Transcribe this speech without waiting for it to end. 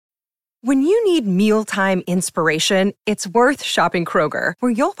When you need mealtime inspiration, it's worth shopping Kroger,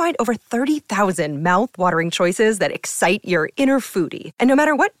 where you'll find over 30,000 mouth-watering choices that excite your inner foodie. And no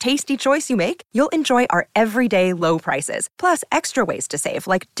matter what tasty choice you make, you'll enjoy our everyday low prices, plus extra ways to save,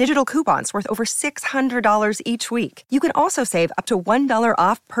 like digital coupons worth over $600 each week. You can also save up to $1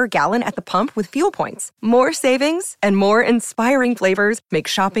 off per gallon at the pump with fuel points. More savings and more inspiring flavors make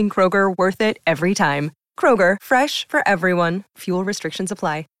shopping Kroger worth it every time. Kroger, fresh for everyone. Fuel restrictions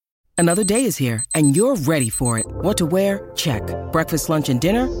apply. Another day is here, and you're ready for it. What to wear? Check. Breakfast, lunch, and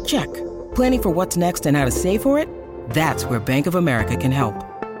dinner? Check. Planning for what's next and how to save for it? That's where Bank of America can help.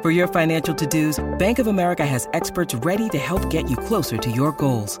 For your financial to-dos, Bank of America has experts ready to help get you closer to your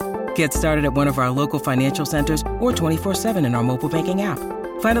goals. Get started at one of our local financial centers or 24/7 in our mobile banking app.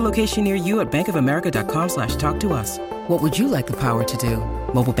 Find a location near you at bankofamerica.com/talktous. What would you like the power to do?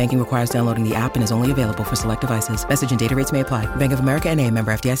 Mobile banking requires downloading the app and is only available for select devices. Message and data rates may apply. Bank of America N.A.,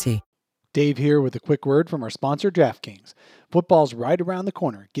 member FDIC. Dave here with a quick word from our sponsor, DraftKings. Football's right around the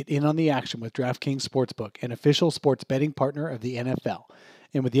corner. Get in on the action with DraftKings Sportsbook, an official sports betting partner of the NFL.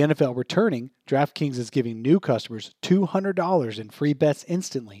 And with the NFL returning, DraftKings is giving new customers $200 in free bets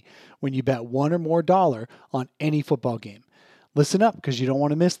instantly when you bet $1 or more on any football game. Listen up, because you don't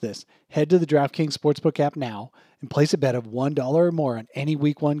want to miss this. Head to the DraftKings Sportsbook app now and place a bet of $1 or more on any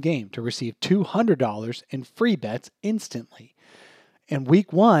Week 1 game to receive $200 in free bets instantly. And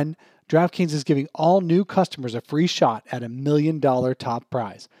Week 1, DraftKings is giving all new customers a free shot at $1 million top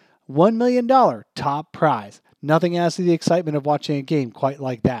prize. $1 million top prize. Nothing adds to the excitement of watching a game quite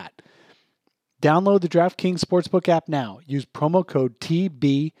like that. Download the DraftKings Sportsbook app now. Use promo code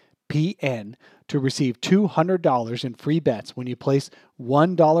TBPN to receive $200 in free bets when you place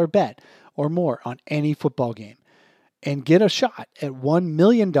 $1 bet or more on any football game. And get a shot at $1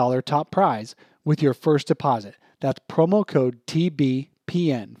 million top prize with your first deposit. That's promo code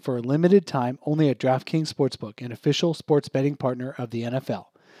TBPN for a limited time only at DraftKings Sportsbook, an official sports betting partner of the NFL.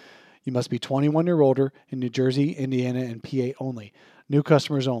 You must be 21 or older in New Jersey, Indiana, and PA only. New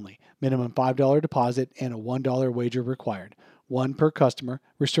customers only. Minimum $5 deposit and a $1 wager required. One per customer.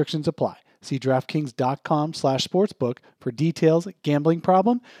 Restrictions apply. See DraftKings.com/sportsbook for details. Gambling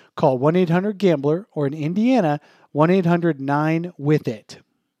problem? Call 1-800-GAMBLER or in Indiana, 1-800-9-WITH-IT.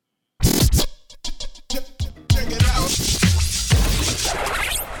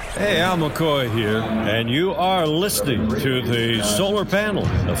 Hey, Al McCoy here, and you are listening to the Solar Panel,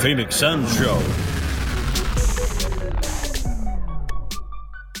 the Phoenix Suns Show.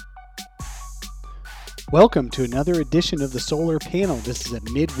 Welcome to another edition of the Solar Panel. This is a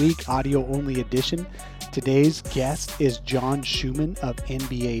midweek audio-only edition. Today's guest is John Schuhmann of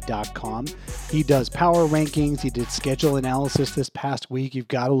NBA.com. He does power rankings. He did schedule analysis this past week. You've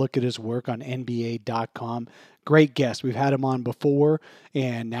got to look at his work on NBA.com. Great guest. We've had him on before,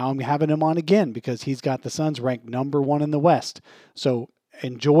 and now I'm having him on again because he's got the Suns ranked number 1 in the West. So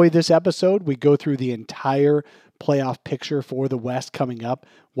enjoy this episode. We go through the entire playoff picture for the West coming up,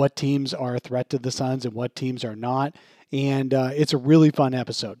 what teams are a threat to the Suns and what teams are not. And it's a really fun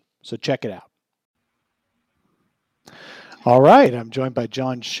episode. So check it out. All right. I'm joined by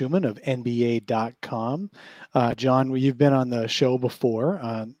John Schuhmann of NBA.com. John, you've been on the show before,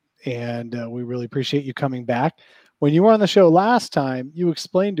 and we really appreciate you coming back. When you were on the show last time, you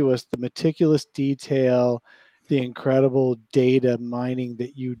explained to us the meticulous detail, the incredible data mining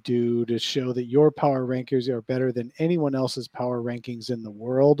that you do to show that your power rankings are better than anyone else's power rankings in the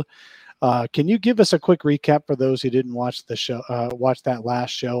world. Can you give us a quick recap for those who didn't watch the show, watch that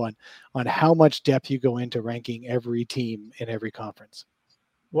last show on how much depth you go into ranking every team in every conference?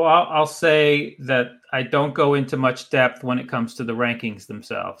 Well, I'll say that I don't go into much depth when it comes to the rankings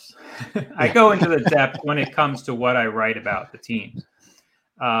themselves. I go into the depth when it comes to what I write about the teams.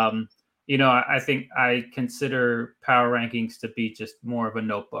 I think I consider power rankings to be just more of a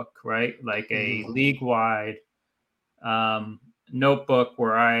notebook, right? Like a league-wide notebook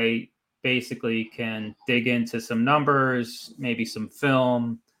where I basically can dig into some numbers, maybe some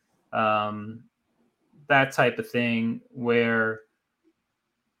film, that type of thing, where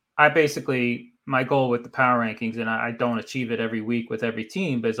my goal with the power rankings, and I don't achieve it every week with every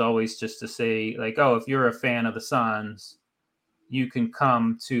team, but it's always just to say, like, oh, if you're a fan of the Suns, you can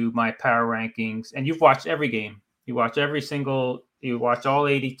come to my power rankings, and you've watched every game. You watch all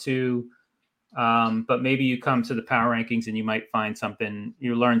 82, but maybe you come to the power rankings and you might find something,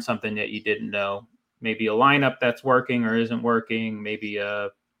 you learn something that you didn't know. Maybe a lineup that's working or isn't working, maybe how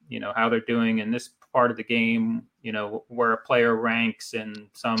they're doing in this part of the game, where a player ranks in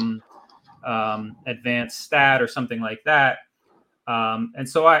some advanced stat or something like that. And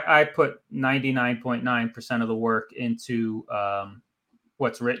so I put 99.9% of the work into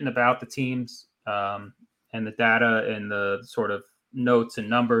what's written about the teams, and the data and the sort of notes and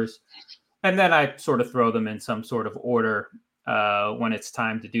numbers. And then I sort of throw them in some sort of order when it's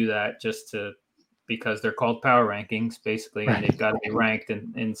time to do that, because they're called power rankings, basically, and they've got to be ranked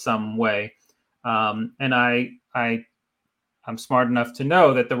in some way. And I'm smart enough to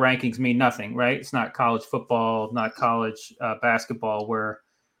know that the rankings mean nothing, right? It's not college football, not college basketball, where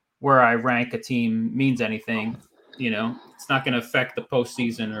I rank a team means anything. It's not going to affect the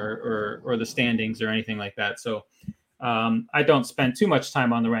postseason or the standings or anything like that. So I don't spend too much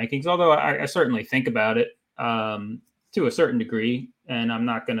time on the rankings, although I certainly think about it to a certain degree. And I'm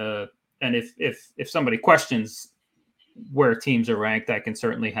not going to. And if somebody questions where teams are ranked, I can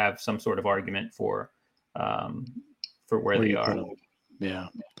certainly have some sort of argument for where they are. Yeah.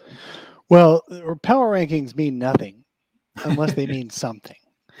 Well, power rankings mean nothing unless they mean something.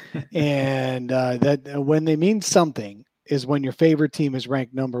 And that when they mean something is when your favorite team is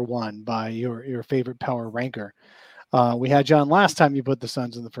ranked number one by your favorite power ranker. We had John last time you put the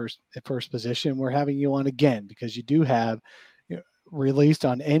Suns in the first position. We're having you on again because you do have released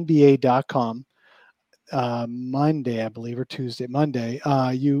on NBA.com Monday, I believe, or Tuesday, Monday.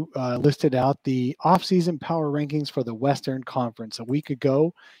 You listed out the offseason power rankings for the Western Conference. A week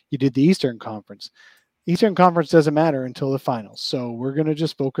ago, you did the Eastern Conference. Eastern Conference doesn't matter until the finals. So we're going to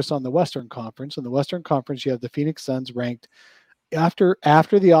just focus on the Western Conference. In the Western Conference, you have the Phoenix Suns ranked after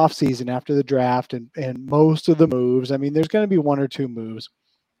the offseason, after the draft and most of the moves. I mean, there's going to be one or two moves.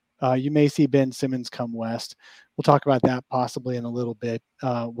 You may see Ben Simmons come west. We'll talk about that possibly in a little bit,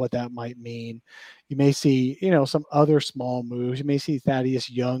 what that might mean. You may see, some other small moves. You may see Thaddeus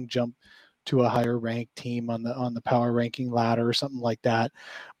Young jump to a higher ranked team on the power ranking ladder or something like that.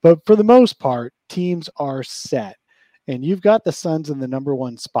 But for the most part, teams are set. And you've got the Suns in the number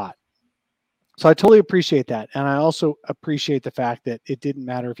one spot. So I totally appreciate that. And I also appreciate the fact that it didn't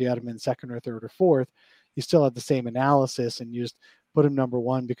matter if you had them in second or third or fourth. You still had the same analysis and you just put him number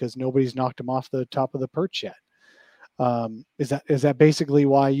one because nobody's knocked him off the top of the perch yet. Is that basically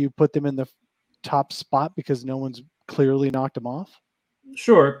why you put them in the top spot, because no one's clearly knocked them off?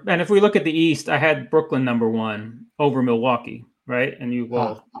 Sure. And if we look at the East, I had Brooklyn number one over Milwaukee, right? And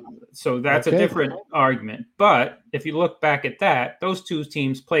so that's a different argument. But if you look back at that, those two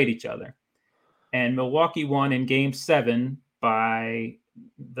teams played each other. And Milwaukee won in Game 7 by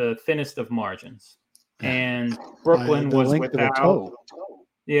the thinnest of margins. And Brooklyn was without.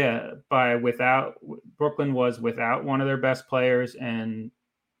 Yeah, Brooklyn was without one of their best players, and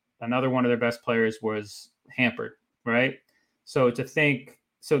another one of their best players was hampered, right? So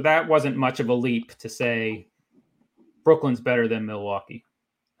that wasn't much of a leap to say Brooklyn's better than Milwaukee,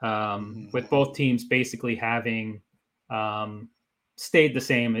 with both teams basically having stayed the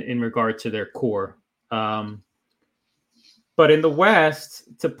same in regard to their core. But in the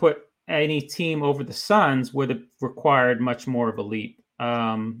West, to put any team over the Suns would have required much more of a leap,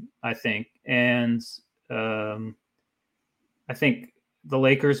 I think. And I think the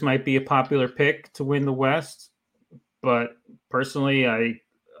Lakers might be a popular pick to win the West. But personally, I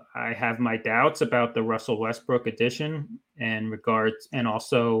have my doubts about the Russell Westbrook addition and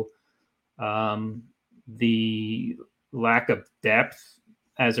also the lack of depth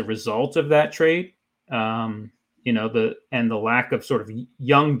as a result of that trade. The lack of sort of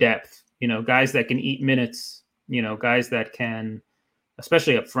young depth, guys that can eat minutes, guys that can,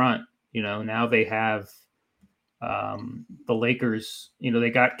 especially up front, now they have the Lakers, they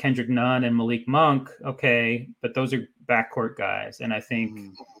got Kendrick Nunn and Malik Monk. Okay. But those are backcourt guys. And I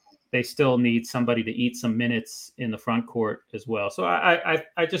think they still need somebody to eat some minutes in the front court as well. So I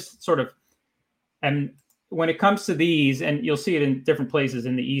just sort of, and when it comes to these, and you'll see it in different places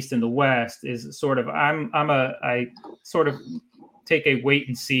in the East and the West, is sort of I sort of take a wait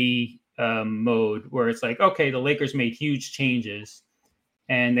and see mode where it's like, okay, the Lakers made huge changes,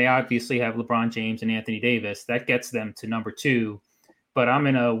 and they obviously have LeBron James and Anthony Davis. That gets them to number two, but I'm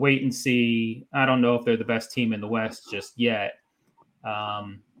in a wait and see. I don't know if they're the best team in the West just yet.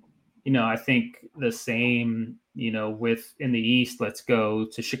 I think the same, with in the East, let's go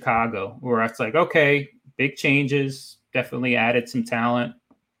to Chicago, where it's like, okay, big changes, definitely added some talent.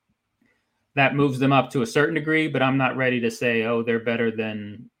 That moves them up to a certain degree, but I'm not ready to say, oh, they're better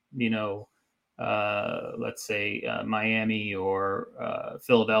than, let's say Miami or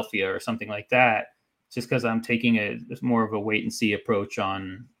Philadelphia or something like that, just because I'm taking more of a wait and see approach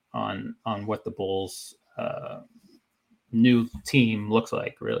on what the Bulls' new team looks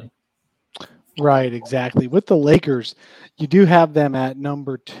like, really. Right, exactly. With the Lakers, you do have them at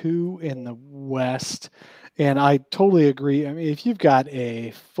number 2 in the West. And I totally agree. I mean, if you've got a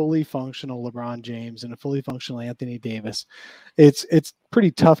fully functional LeBron James and a fully functional Anthony Davis, it's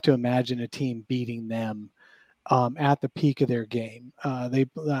pretty tough to imagine a team beating them at the peak of their game. Like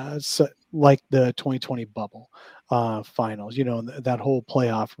the 2020 bubble finals, that whole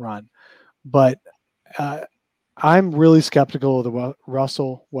playoff run. But I'm really skeptical of the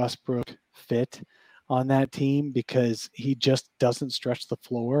Russell Westbrook fit on that team because he just doesn't stretch the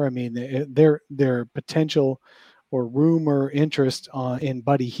floor. I mean, their potential or room or interest in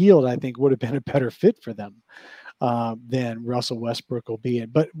Buddy Hield, I think, would have been a better fit for them than Russell Westbrook will be in.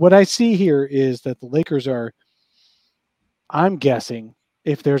 But what I see here is that the Lakers are, I'm guessing,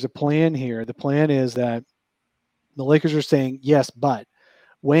 if there's a plan here, the plan is that the Lakers are saying, yes, but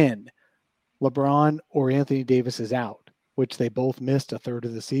when LeBron or Anthony Davis is out, which they both missed a third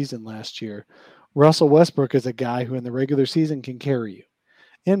of the season last year, Russell Westbrook is a guy who in the regular season can carry you.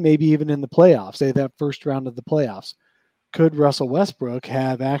 And maybe even in the playoffs, say that first round of the playoffs. Could Russell Westbrook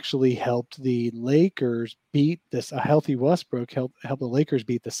have actually helped the Lakers beat a healthy Westbrook help the Lakers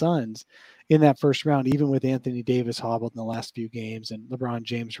beat the Suns in that first round, even with Anthony Davis hobbled in the last few games and LeBron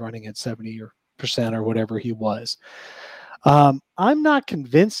James running at 70% or whatever he was? I'm not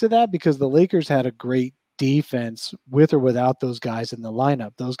convinced of that because the Lakers had a great defense with or without those guys in the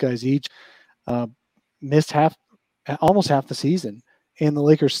lineup. Those guys each missed almost half the season, and the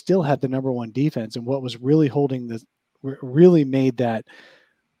Lakers still had the number one defense. And what was really really made that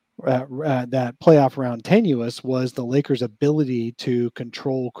playoff round tenuous was the Lakers' ability to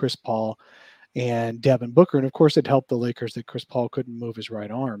control Chris Paul and Devin Booker. And of course, it helped the Lakers that Chris Paul couldn't move his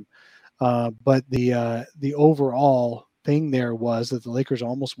right arm. But the overall thing there was that the Lakers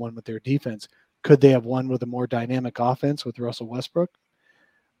almost won with their defense. Could they have won with a more dynamic offense with Russell Westbrook?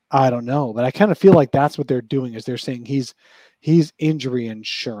 I don't know, but I kind of feel like that's what they're doing is they're saying he's injury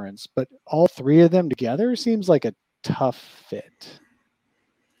insurance, but all three of them together seems like a tough fit.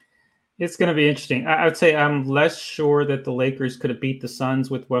 It's going to be interesting. I would say I'm less sure that the Lakers could have beat the Suns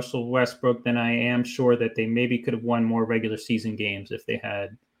with Russell Westbrook than I am sure that they maybe could have won more regular season games if they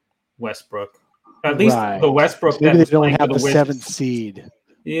had Westbrook. At least the Westbrook maybe that they don't have the seventh seed.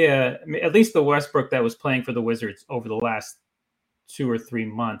 Yeah, at least the Westbrook that was playing for the Wizards over the last 2 or 3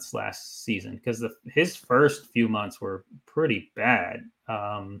 months last season, because his first few months were pretty bad,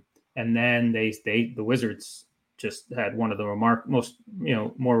 and then the Wizards just had one of the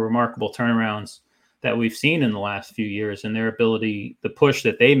more remarkable turnarounds that we've seen in the last few years, and their ability, the push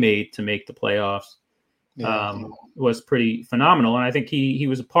that they made to make the playoffs was pretty phenomenal. And I think he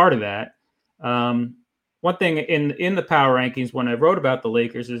was a part of that. One thing in the power rankings, when I wrote about the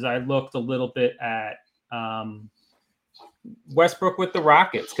Lakers, is I looked a little bit at Westbrook with the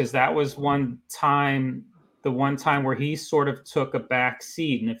Rockets, because that was the one time where he sort of took a back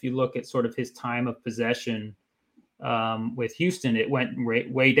seat. And if you look at sort of his time of possession with Houston, it went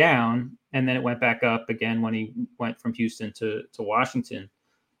way down, and then it went back up again when he went from Houston to Washington.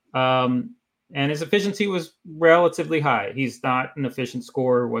 And his efficiency was relatively high. He's not an efficient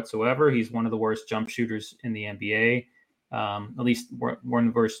scorer whatsoever. He's one of the worst jump shooters in the NBA, at least one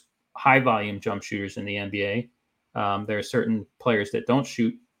of the worst high-volume jump shooters in the NBA. There are certain players that don't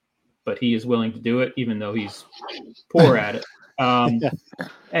shoot, but he is willing to do it, even though he's poor at it.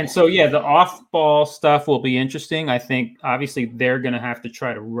 And so, the off-ball stuff will be interesting. I think, obviously, they're going to have to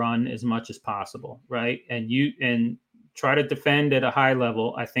try to run as much as possible, right? And try to defend at a high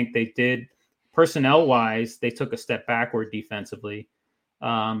level. I think they did. Personnel-wise, they took a step backward defensively.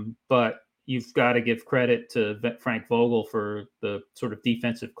 But you've got to give credit to Frank Vogel for the sort of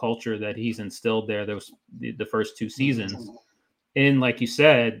defensive culture that he's instilled there the first 2 seasons. And like you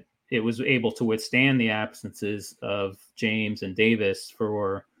said, it was able to withstand the absences of James and Davis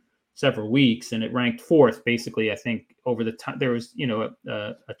for several weeks, and it ranked 4th, basically. I think over the time there was,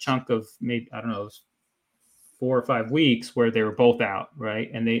 a chunk of maybe, I don't know, 4 or 5 weeks where they were both out,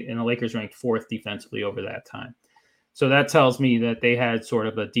 right? And the Lakers ranked 4th defensively over that time. So that tells me that they had sort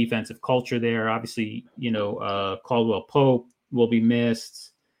of a defensive culture there. Obviously, Caldwell Pope will be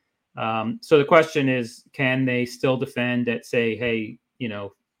missed. So the question is, can they still defend at, say, hey,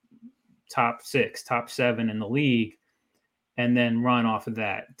 top 6, top 7 in the league, and then run off of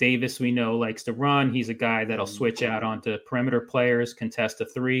that? Davis, we know, likes to run. He's a guy that'll switch out onto perimeter players, contest a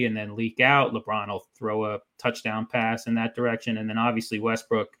 3, and then leak out. LeBron will throw a touchdown pass in that direction. And then obviously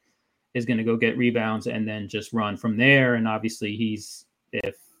Westbrook is going to go get rebounds and then just run from there. And obviously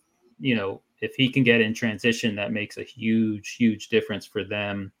if he can get in transition, that makes a huge, huge difference for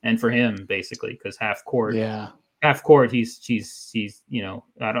them and for him, basically, because half court, he's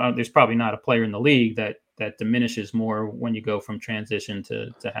there's probably not a player in the league that diminishes more when you go from transition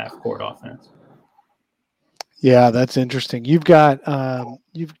to half court offense. Yeah, that's interesting. You've dropped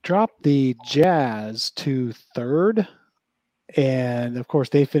the Jazz to third, and of course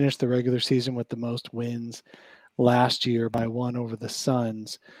they finished the regular season with the most wins last year by one over the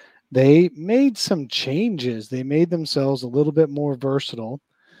Suns. They made some changes. They made themselves a little bit more versatile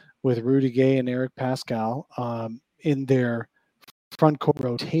with Rudy Gay and Eric Pascal in their front court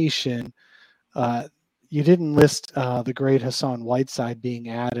rotation. Uh, you didn't list the great Hassan Whiteside being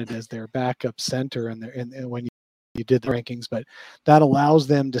added as their backup center and when you did the rankings, but that allows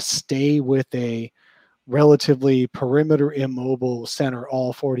them to stay with a relatively perimeter immobile center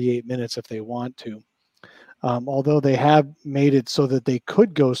all 48 minutes if they want to. Although they have made it so that they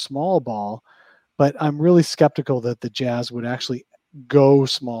could go small ball, but I'm really skeptical that the Jazz would actually go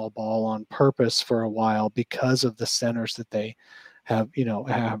small ball on purpose for a while because of the centers that they have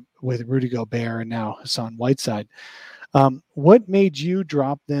with Rudy Gobert and now Hassan Whiteside. What made you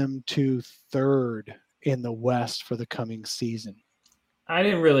drop them to third in the West for the coming season? I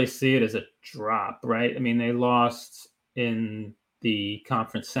didn't really see it as a drop, right? I mean, they lost in the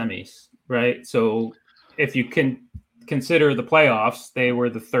conference semis, right? So if you can consider the playoffs, they were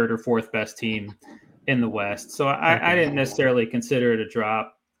the third or fourth best team in the West. So I didn't necessarily consider it a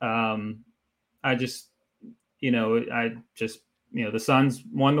drop. I just, the Suns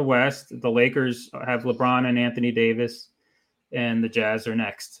won the West. The Lakers have LeBron and Anthony Davis, and the Jazz are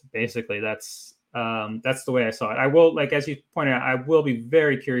next. Basically, that's the way I saw it. I will, like as you pointed out, I will be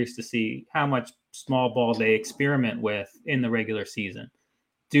very curious to see how much small ball they experiment with in the regular season.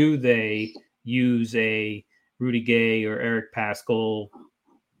 Do they use a Rudy Gay or Eric Pascal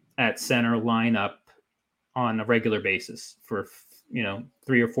at center lineup on a regular basis for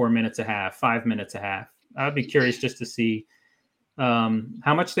 3 or 4 minutes a half, 5 minutes a half? I'd be curious just to see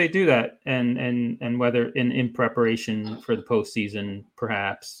how much they do that, and whether in preparation for the postseason,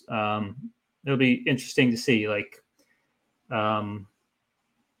 perhaps. It'll be interesting to see. I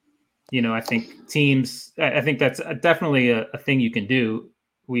think teams. I think that's definitely a thing you can do.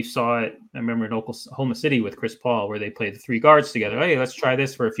 We saw it. I remember in Oklahoma City with Chris Paul, where they played the three guards together. Hey, let's try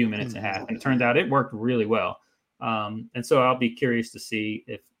this for a few minutes and a half, and it turned out it worked really well. And so I'll be curious to see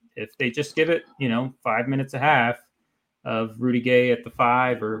if they just give it 5 minutes a half of Rudy Gay at the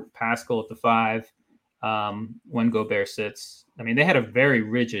 5 or Pascal at the 5 when Gobert sits. I mean, they had a very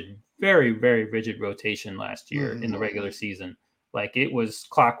rigid, very, very rigid rotation last year in the regular season. Like, it was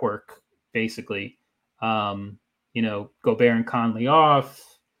clockwork, basically. Gobert and Conley off,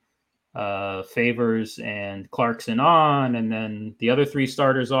 Favors and Clarkson on, and then the other three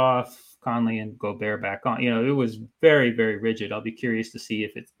starters off, Conley and Gobert back on. It was very, very rigid. I'll be curious to see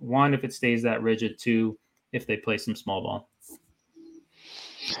if it stays that rigid, two, if they play some small ball.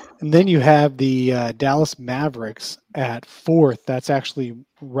 And then you have the Dallas Mavericks at fourth. That's actually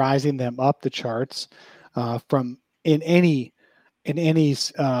rising them up the charts from in any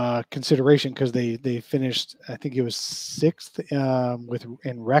consideration, because they finished, I think it was sixth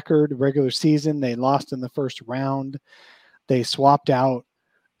in record regular season. They lost in the first round. They swapped out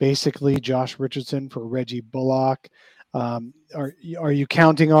basically Josh Richardson for Reggie Bullock. Are you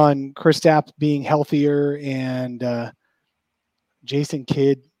counting on Kristaps being healthier and Jason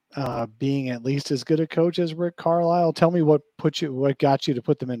Kidd being at least as good a coach as Rick Carlisle? Tell me what got you to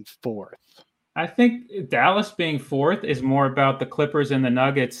put them in fourth. I think Dallas being fourth is more about the Clippers and the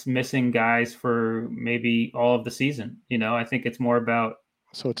Nuggets missing guys for maybe all of the season. I think it's more about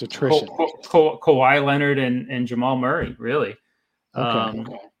it's attrition. Kawhi Leonard and Jamal Murray, really. Okay.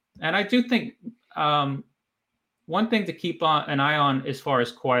 And I do think one thing to keep an eye on as far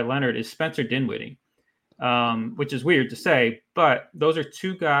as Kawhi Leonard is Spencer Dinwiddie, which is weird to say, but those are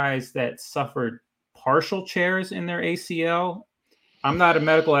two guys that suffered partial tears in their ACL. I'm not a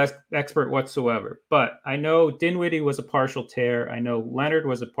medical expert whatsoever, but I know Dinwiddie was a partial tear. I know Leonard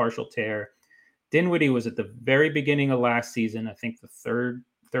was a partial tear. Dinwiddie was at the very beginning of last season, I think the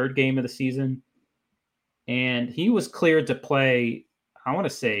third game of the season. And he was cleared to play, I want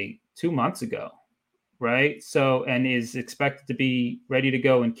to say 2 months ago, right? So, and is expected to be ready to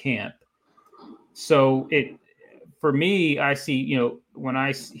go in camp. So for me, I see, when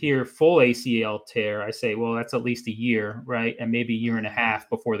I hear full ACL tear, I say, well, that's at least a year, right? And maybe a year and a half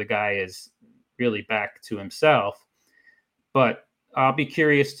before the guy is really back to himself. But I'll be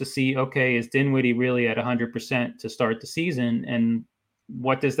curious to see, okay, is Dinwiddie really at 100% to start the season? And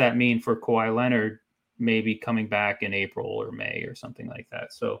what does that mean for Kawhi Leonard maybe coming back in April or May or something like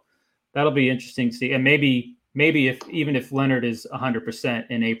that? So that'll be interesting to see. And maybe if Leonard is 100%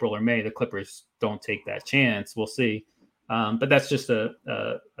 in April or May, the Clippers don't take that chance. We'll see. But that's just a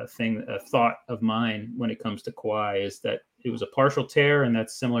thought of mine when it comes to Kawhi, is that it was a partial tear, and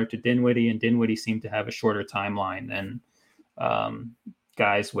that's similar to Dinwiddie, and Dinwiddie seemed to have a shorter timeline than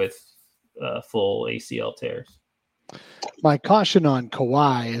guys with full ACL tears. My caution on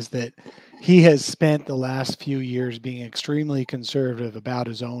Kawhi is that he has spent the last few years being extremely conservative about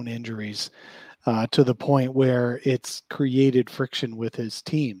his own injuries, to the point where it's created friction with his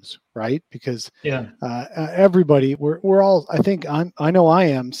teams, right? Because everybody, we're all, I know I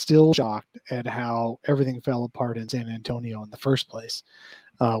am still shocked at how everything fell apart in San Antonio in the first place,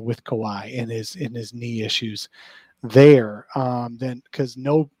 with Kawhi and his knee issues there. Then because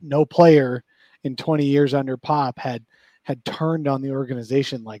no player in 20 years under Pop had turned on the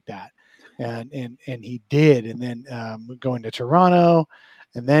organization like that, and he did, and then going to Toronto,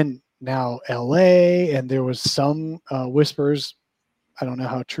 and then now LA, and there was some whispers, I don't know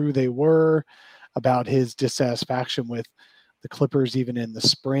how true they were, about his dissatisfaction with the Clippers even in the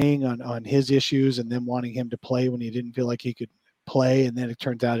spring on his issues, and them wanting him to play when he didn't feel like he could play, and then it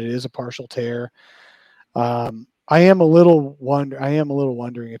turns out it is a partial tear. I am a little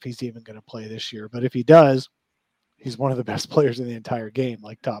wondering if he's even going to play this year, but if he does, he's one of the best players in the entire game,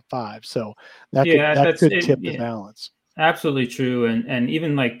 like top 5. So that could tip the balance. Absolutely true. And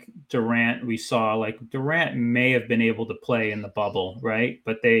even like Durant, we saw like Durant may have been able to play in the bubble, right?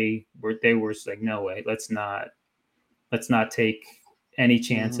 But they were like, no way, let's not take any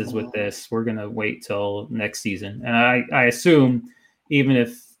chances with this. We're going to wait till next season. And I assume even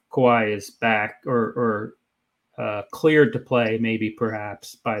if Kawhi is back or cleared to play, maybe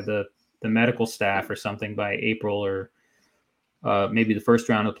perhaps by the medical staff or something by April, or maybe the first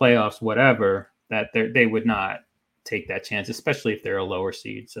round of playoffs, whatever, that they would not take that chance, especially if they're a lower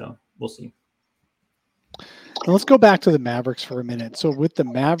seed. So we'll see. Now let's go back to the Mavericks for a minute. So with the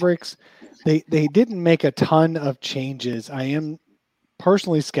Mavericks, they didn't make a ton of changes. I am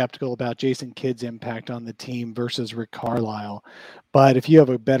personally skeptical about Jason Kidd's impact on the team versus Rick Carlisle. But if you have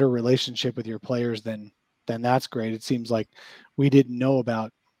a better relationship with your players, then that's great. It seems like we didn't know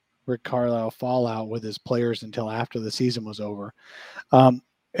about Rick Carlisle fallout with his players until after the season was over.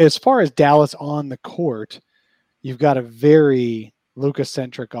 As far as Dallas on the court, you've got a very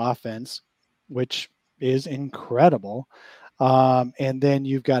Luka-centric offense, which is incredible. And then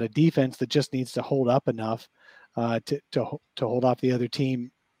you've got a defense that just needs to hold up enough to hold off the other team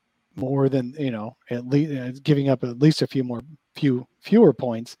more than, at least giving up at least fewer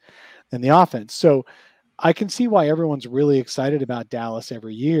points than the offense. So I can see why everyone's really excited about Dallas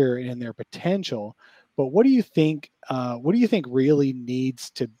every year and their potential. But what do you think? What do you think really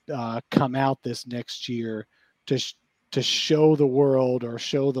needs to come out this next year to show the world or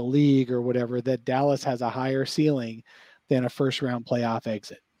show the league or whatever that Dallas has a higher ceiling than a first round playoff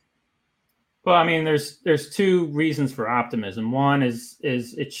exit? Well, I mean, there's two reasons for optimism. One is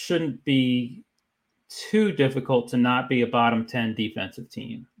it shouldn't be too difficult to not be a bottom 10 defensive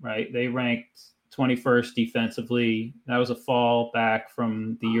team, right? They ranked 21st defensively. That was a fall back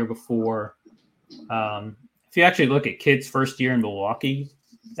from the year before. If you actually look at Kidd's first year in Milwaukee,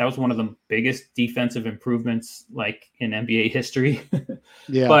 that was one of the biggest defensive improvements like in NBA history.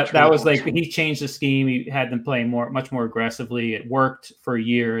 Yeah, but true. That was like he changed the scheme. He had them playing much more aggressively. It worked for a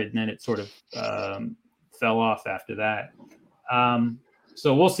year, and then it sort of fell off after that.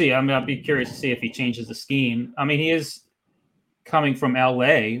 So we'll see. I'll be curious to see if he changes the scheme. I mean, he is coming from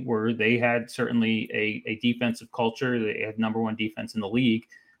LA, where they had certainly a defensive culture. They had number 1 defense in the league.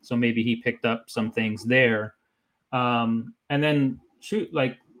 So maybe he picked up some things there. And then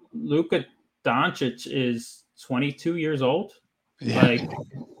like Luka Doncic is 22 years old. Yeah.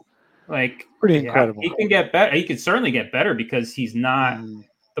 Like pretty incredible. He can get better. He can certainly get better because he's not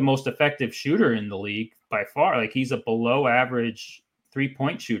the most effective shooter in the league by far. Like he's a below average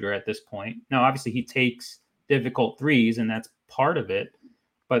 3-point shooter at this point. Now, obviously he takes difficult threes and that's part of it,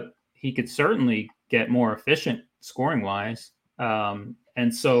 but he could certainly get more efficient scoring wise.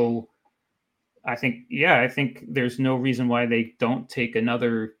 And so I think there's no reason why they don't take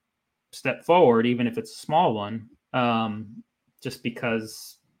another step forward, even if it's a small one, just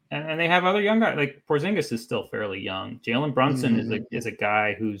because, and they have other young guys, like Porzingis is still fairly young. Jalen Brunson is a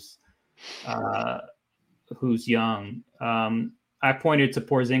guy who's young. I pointed to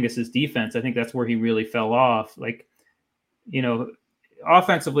Porzingis' defense. I think that's where he really fell off. Like,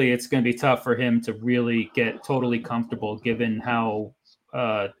 offensively, it's going to be tough for him to really get totally comfortable given how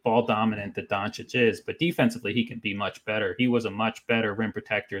ball dominant that Doncic is, but defensively he can be much better. He was a much better rim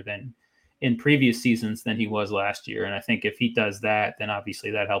protector than in previous seasons than he was last year. And I think if he does that, then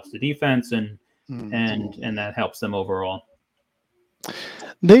obviously that helps the defense and that helps them overall.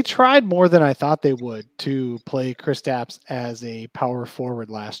 They tried more than I thought they would to play Kristaps as a power forward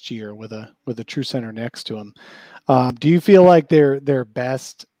last year with a true center next to him. Do you feel like their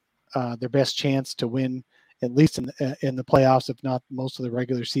best chance to win, at least in the playoffs, if not most of the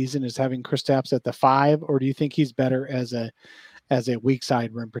regular season, is having Kristaps at the 5, or do you think he's better as a weak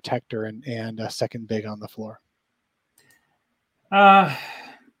side rim protector and a second big on the floor?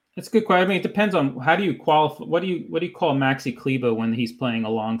 That's a good question. I mean, it depends on how do you qualify. What do you call Maxi Kleba when he's playing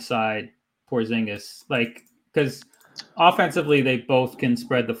alongside Porzingis? Like, because offensively they both can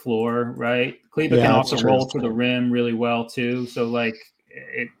spread the floor, right? Kleba can also roll to the rim really well too. So like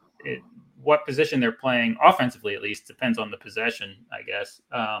it what position they're playing offensively at least depends on the possession, I guess.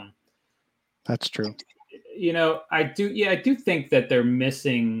 That's true. I do think that they're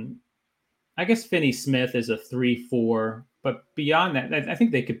missing. I guess Finney Smith is a 3-4, but beyond that, I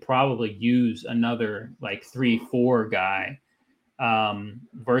think they could probably use another like 3-4 guy,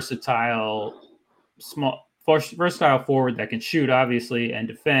 versatile forward that can shoot obviously and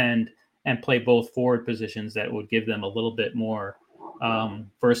defend and play both forward positions that would give them a little bit more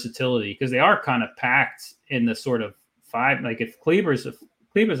versatility because they are kind of packed in the sort of 5. Like if Kleber's a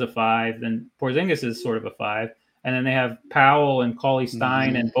 5, then Porzingis is sort of a 5. And then they have Powell and Cauley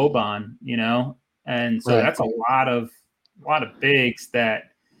Stein and Boban, and so that's a lot of bigs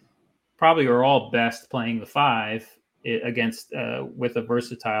that probably are all best playing the 5 against with a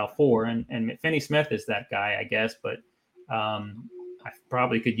versatile 4. And Finney Smith is that guy, I guess, but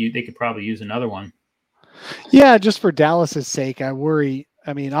they could probably use another one. Yeah, just for Dallas's sake, I worry.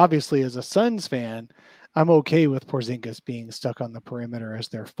 I mean, obviously, as a Suns fan, I'm okay with Porzingis being stuck on the perimeter as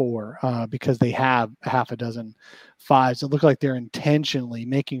their 4 because they have half a dozen 5s. It look like they're intentionally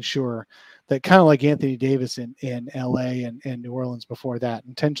making sure that, kind of like Anthony Davis in LA and New Orleans before that,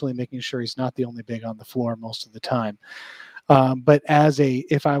 intentionally making sure he's not the only big on the floor most of the time. But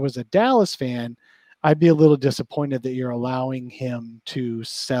if I was a Dallas fan, I'd be a little disappointed that you're allowing him to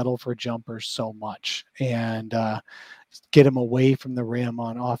settle for jumpers so much and get him away from the rim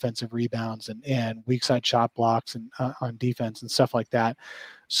on offensive rebounds and weak side shot blocks and on defense and stuff like that.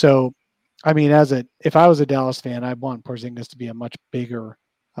 So, I mean, if I was a Dallas fan, I'd want Porzingis to be a much bigger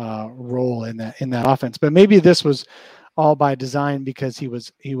role in that offense. But maybe this was all by design because he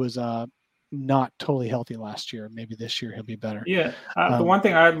was not totally healthy last year. Maybe this year he'll be better. Yeah, the one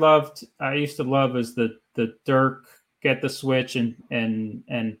thing I used to love is the Dirk get the switch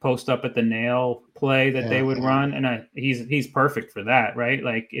and post up at the nail play that they would run, and he's perfect for that, right?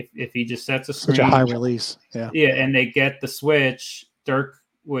 Like if he just sets a screen, such a high release, and they get the switch, Dirk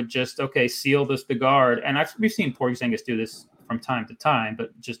would just seal the guard, and we've seen Porzingis do this from time to time,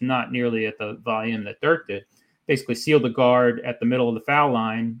 but just not nearly at the volume that Dirk did. Basically, seal the guard at the middle of the foul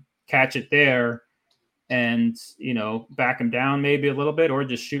line, catch it there, and back him down maybe a little bit, or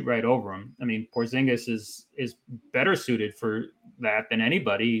just shoot right over him. I mean, Porzingis is better suited for that than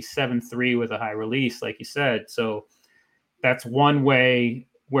anybody. He's 7'3" with a high release, like you said. So that's one way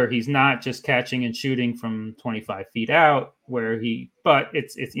where he's not just catching and shooting from 25 feet out. But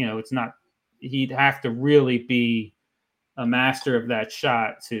it's not. He'd have to really be a master of that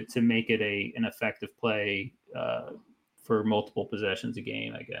shot to make it an effective play for multiple possessions a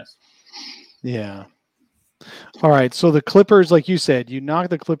game, I guess. Yeah. All right. So the Clippers, like you said, you knock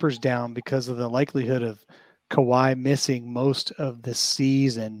the Clippers down because of the likelihood of Kawhi missing most of the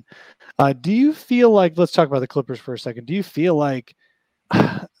season. Do you feel like, let's talk about the Clippers for a second. Do you feel like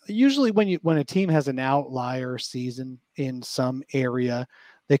usually when a team has an outlier season in some area,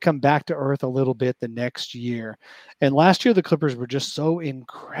 they come back to earth a little bit the next year. And last year, the Clippers were just so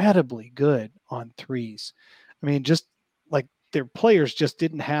incredibly good on threes. I mean, just like their players just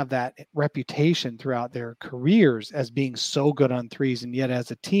didn't have that reputation throughout their careers as being so good on threes. And yet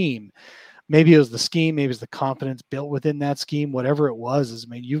as a team, maybe it was the scheme, maybe it was the confidence built within that scheme, whatever it was. I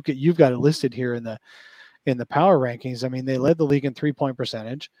mean, you've got it listed here in the power rankings. I mean, they led the league in 3-point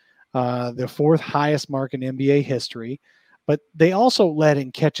percentage, the 4th highest mark in NBA history, but they also led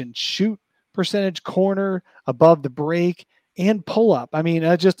in catch and shoot percentage, corner, above the break, and pull up. I mean,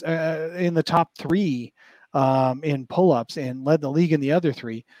 just in the top 3 in pull-ups, and led the league in the other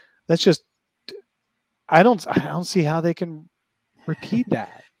 3. That's just, I don't see how they can repeat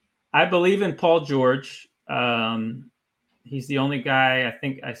that. I believe in Paul George. He's the only guy I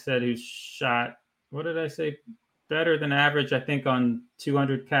think I said who's shot, what did I say? Better than average, I think, on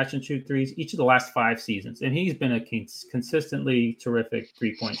 200 catch and shoot threes each of the last 5 seasons. And he's been a consistently terrific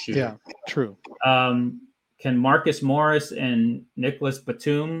 3-point shooter. Yeah, true. Can Marcus Morris and Nicholas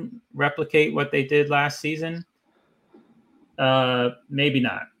Batum replicate what they did last season? Maybe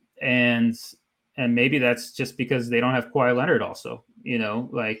not. And maybe that's just because they don't have Kawhi Leonard also.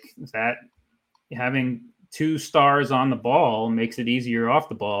 like that. Having two stars on the ball makes it easier off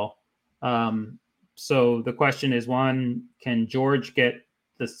the ball. So the question is, one, can George get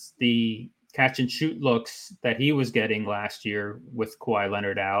the catch and shoot looks that he was getting last year with Kawhi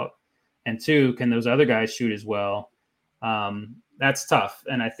Leonard out? And two, can those other guys shoot as well? That's tough.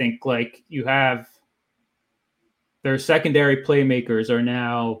 And I think like you have their secondary playmakers are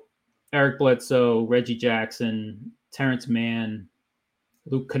now Eric Bledsoe, Reggie Jackson, Terrence Mann,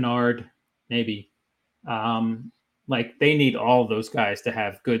 Luke Kennard, maybe. Like they need all of those guys to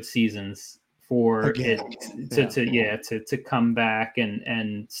have good seasons for it to come back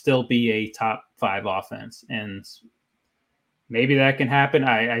and still be a top 5 offense. And maybe that can happen.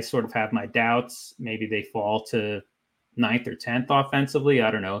 I sort of have my doubts. Maybe they fall to 9th or 10th offensively.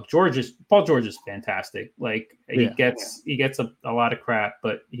 I don't know. Paul George is fantastic. Like he gets a lot of crap,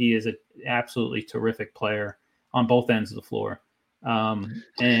 but he is an absolutely terrific player on both ends of the floor.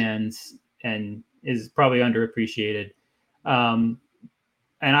 And is probably underappreciated. And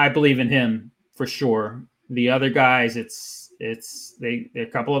I believe in him for sure. The other guys, a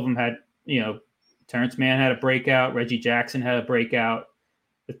couple of them had, Terrence Mann had a breakout. Reggie Jackson had a breakout.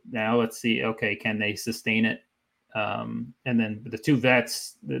 Now let's see. Okay. Can they sustain it? And then the two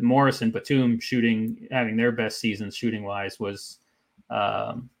vets, Morris and Batum having their best seasons shooting wise was,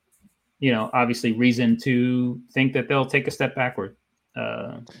 obviously reason to think that they'll take a step backward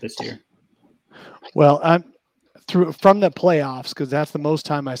this year. Well, I'm from the playoffs, because that's the most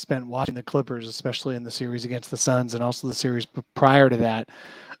time I spent watching the Clippers, especially in the series against the Suns and also the series prior to that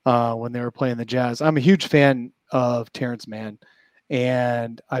when they were playing the Jazz. I'm a huge fan of Terrence Mann,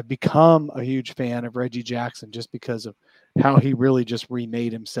 and I've become a huge fan of Reggie Jackson just because of how he really just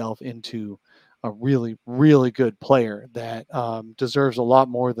remade himself into a really, really good player that deserves a lot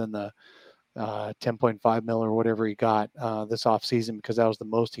more than the $10.5 million or whatever he got this offseason, because that was the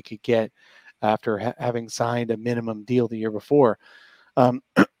most he could get after having signed a minimum deal the year before, from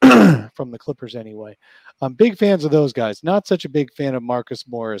the Clippers anyway. Big fans of those guys. Not such a big fan of Marcus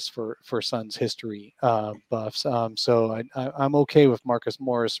Morris for Suns history buffs. So I'm okay with Marcus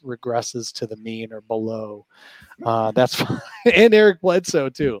Morris regresses to the mean or below. That's fine. And Eric Bledsoe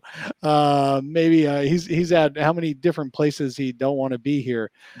too. Maybe he's at how many different places he don't want to be here.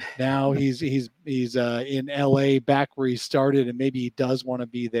 Now he's in LA back where he started, and maybe he does want to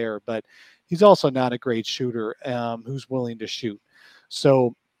be there, but he's also not a great shooter who's willing to shoot.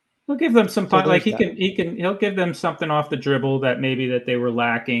 So he'll give them some fun. Like he'll give them something off the dribble that they were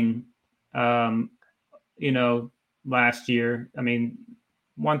lacking, last year. I mean,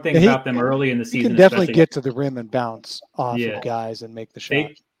 one thing about them early in the season, he can definitely get to the rim and bounce off of guys and make the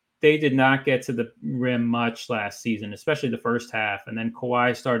shot. They did not get to the rim much last season, especially the first half. And then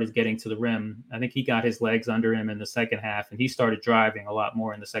Kawhi started getting to the rim. I think he got his legs under him in the second half, and he started driving a lot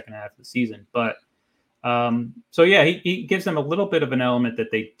more in the second half of the season. But he gives them a little bit of an element that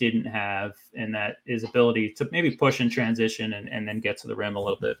they didn't have, and that is ability to maybe push in transition and then get to the rim a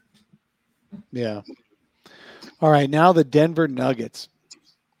little bit. Yeah. All right. Now the Denver Nuggets,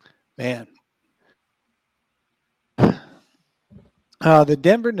 man. The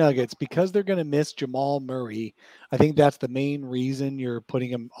Denver Nuggets, because they're going to miss Jamal Murray, I think that's the main reason you're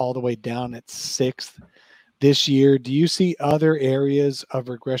putting him all the way down at 6th this year. Do you see other areas of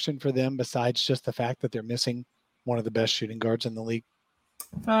regression for them besides just the fact that they're missing one of the best shooting guards in the league?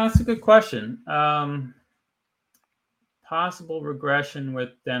 That's a good question. Possible regression with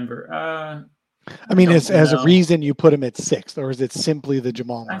Denver. I mean, as a reason you put him at 6th, or is it simply the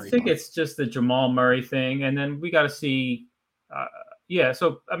Jamal Murray? I think it's just the Jamal Murray thing. And then we got to see,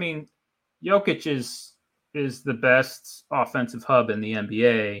 so, I mean, Jokic is the best offensive hub in the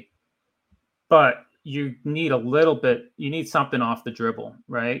NBA, but you need something off the dribble,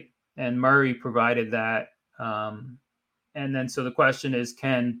 right? And Murray provided that. And then, so the question is,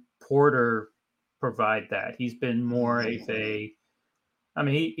 can Porter provide that? He's been more of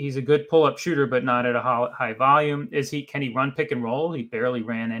he's a good pull-up shooter, but not at a high volume. Can he run pick and roll? He barely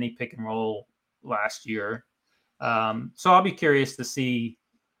ran any pick and roll last year. So I'll be curious to see.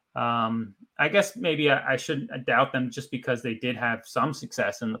 I guess maybe I shouldn't doubt them just because they did have some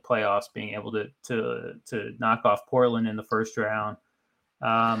success in the playoffs, being able to knock off Portland in the first round.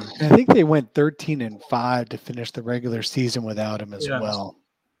 I think they went 13-5 to finish the regular season without him as well.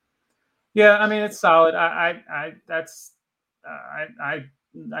 Yeah, I mean, it's solid. I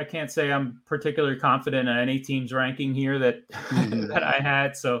can't say I'm particularly confident in any team's ranking here that that I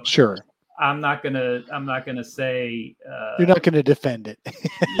had. So sure. I'm not gonna say you're not gonna defend it.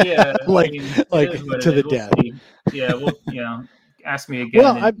 Yeah, to the death. Yeah, well, ask me again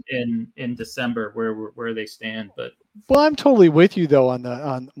Well, in December where they stand. But I'm totally with you though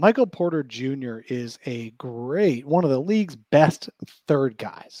on Michael Porter Jr. is one of the league's best third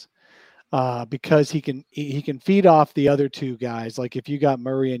guys. Because he can feed off the other two guys. Like if you got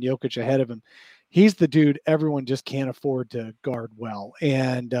Murray and Jokic ahead of him, he's the dude everyone just can't afford to guard well.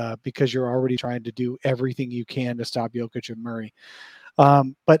 And because you're already trying to do everything you can to stop Jokic and Murray.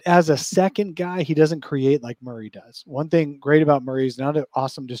 But as a second guy, he doesn't create like Murray does. One thing great about Murray is not an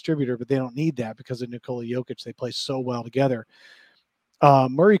awesome distributor, but they don't need that because of Nikola Jokic. They play so well together.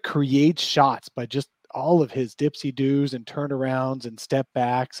 Murray creates shots by just all of his dipsy doos and turnarounds and step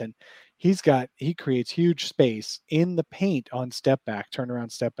backs. And he creates huge space in the paint on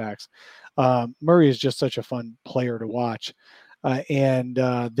turnaround step backs. Murray is just such a fun player to watch. And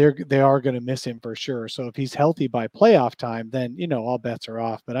they are going to miss him for sure. So if he's healthy by playoff time, then, all bets are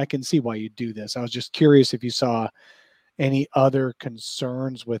off, but I can see why you do this. I was just curious if you saw any other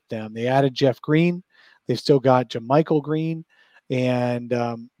concerns with them. They added Jeff Green. They've still got JaMychal Green. And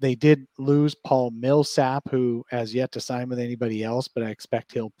they did lose Paul Millsap, who has yet to sign with anybody else, but I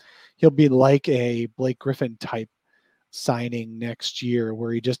expect he'll be like a Blake Griffin type signing next year,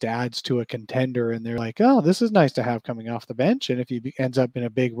 where he just adds to a contender, and they're like, "Oh, this is nice to have coming off the bench." And if he ends up in a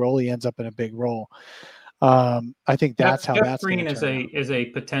big role, he ends up in a big role. I think that's how Jeff that's Green is a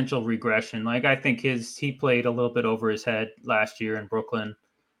potential regression. Like I think he played a little bit over his head last year in Brooklyn,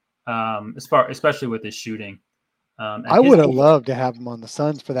 especially with his shooting. I would have loved to have him on the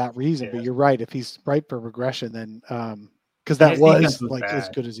Suns for that reason, but you're right. If he's ripe for regression, then because that was like bad. As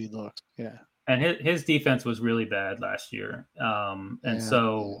good as he looked. Yeah. And his defense was really bad last year.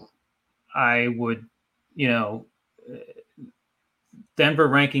 So I would, Denver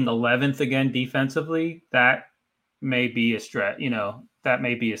ranking 11th again defensively, that may be a stretch, that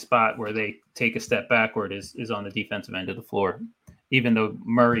may be a spot where they take a step backward is on the defensive end of the floor. Even though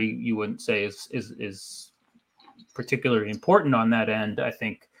Murray, you wouldn't say is particularly important on that end, I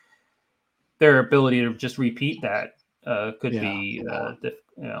think their ability to just repeat that could be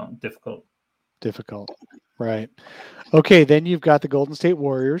difficult. Right. Okay, then you've got the Golden State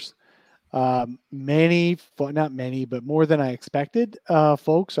Warriors. Not many, but more than I expected.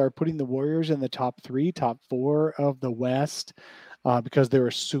 Folks are putting the Warriors in the top 4 of the West because they're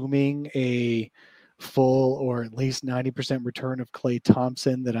assuming a full or at least 90% return of Klay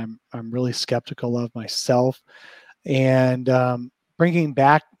Thompson that I'm really skeptical of myself. And bringing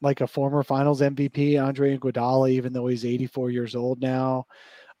back like a former Finals MVP, Andre Iguodala, even though he's 84 years old now.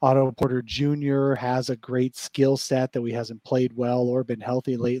 Otto Porter Jr. has a great skill set, though he hasn't played well or been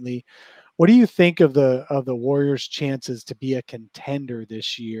healthy lately. What do you think of the Warriors' chances to be a contender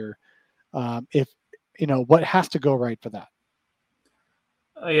this year? If what has to go right for that?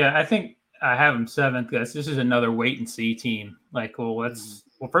 I think I have him 7th because this is another wait and see team. Like, first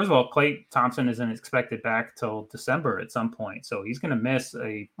of all, Klay Thompson isn't expected back till December at some point, so he's going to miss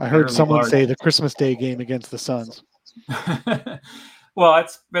a. I heard someone say the Christmas Day game against the Suns. Well,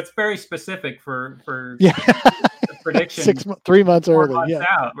 that's very specific for prediction. 3 months early,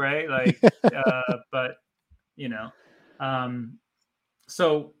 out, right? Like, but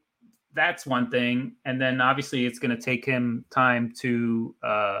so that's one thing, and then obviously it's going to take him time to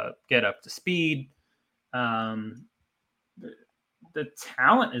get up to speed. The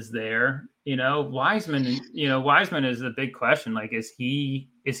talent is there, Wiseman is the big question. Like, is he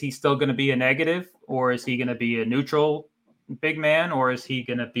still going to be a negative, or is he going to be a neutral big man, or is he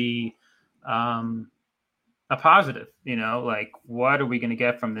going to be a positive? Like, what are we going to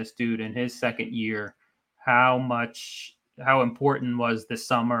get from this dude in his second year? How important was this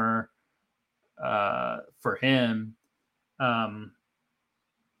summer for him? And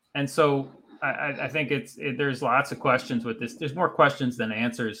so I think there's lots of questions with this. There's more questions than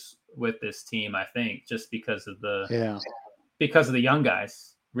answers with this team, I think, just because of the young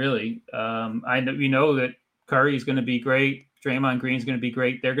guys, really. I know that Curry's going to be great. Draymond Green's going to be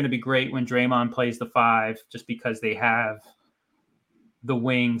great. They're going to be great when Draymond plays the 5, just because they have the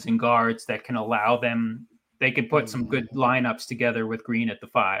wings and guards that can allow them. They can put some good lineups together with Green at the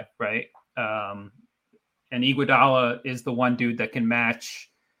 5, right? And Iguodala is the one dude that can match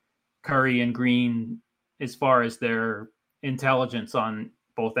Curry and Green as far as their intelligence on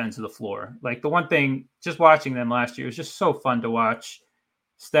both ends of the floor. Like, the one thing, just watching them last year, was just so fun to watch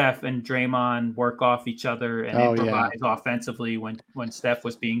Steph and Draymond work off each other and improvise offensively when Steph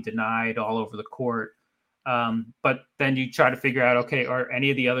was being denied all over the court. But then you try to figure out, okay, are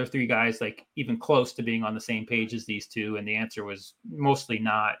any of the other 3 guys like even close to being on the same page as these 2? And the answer was mostly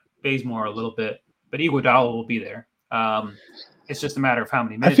not. Bazemore a little bit, but Iguodala will be there. It's just a matter of how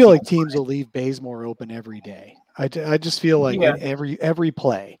many I minutes. feel like teams will leave Bazemore open every day. I just feel like Yeah. in every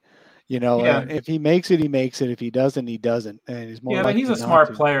play, Yeah. if he makes it, he makes it. If he doesn't, he doesn't, and he's more But he's likely a not smart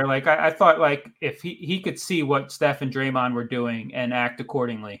to. player. Like I thought, like if he could see what Steph and Draymond were doing and act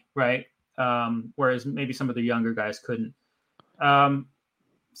accordingly, right? Whereas maybe some of the younger guys couldn't.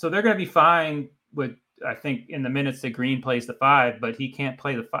 So they're going to be fine with, I think, in the minutes that Green plays the 5, but he can't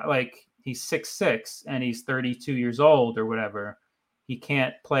play the 5. Like he's 6'6" and he's 32 years old or whatever. He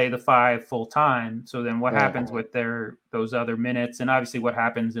can't play the 5 full time. So then what happens with those other minutes? And obviously what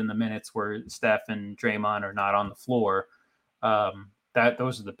happens in the minutes where Steph and Draymond are not on the floor?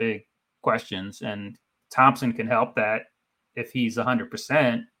 Those are the big questions. And Thompson can help that if he's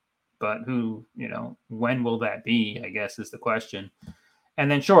 100%. But when will that be, I guess, is the question. And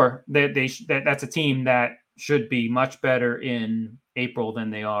then, sure, that's a team that should be much better in April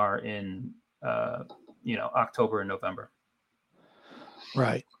than they are in, October and November.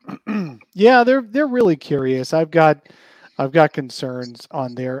 Right. Yeah, they're really curious. I've got concerns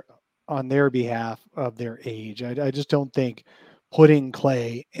on their behalf of their age. I just don't think putting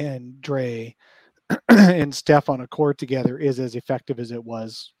Clay and Dre and Steph on a court together is as effective as it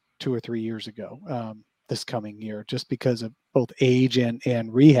was 2 or 3 years ago. This coming year, just because of both age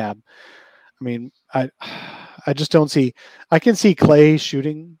and rehab. I mean, I just don't see. I can see Clay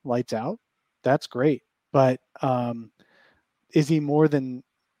shooting lights out. That's great, but is he more than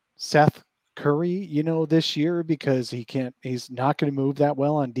Seth Curry, this year? Because he's not going to move that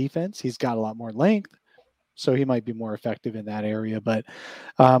well on defense. He's got a lot more length, so he might be more effective in that area. But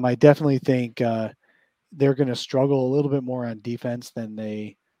I definitely think they're going to struggle a little bit more on defense than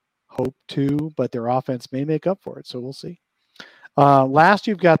they hope to, but their offense may make up for it. So we'll see. Last,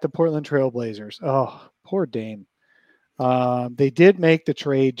 you've got the Portland Trailblazers. Oh, poor Dame. They did make the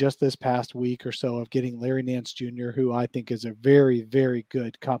trade just this past week or so of getting Larry Nance Jr., who I think is a very, very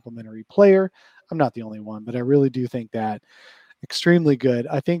good complementary player. I'm not the only one, but I really do think that extremely good.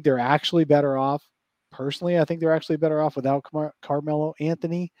 I think they're actually better off. Personally, I think they're actually better off without Carmelo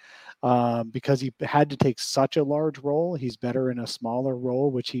Anthony because he had to take such a large role. He's better in a smaller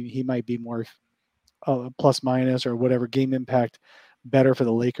role, which he might be more plus minus or whatever game impact better for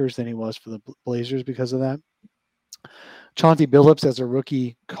the Lakers than he was for the Blazers because of that. Chauncey Billups as a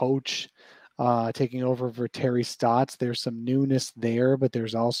rookie coach taking over for Terry Stotts. There's some newness there, but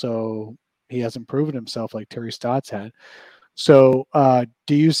there's also he hasn't proven himself like Terry Stotts had. So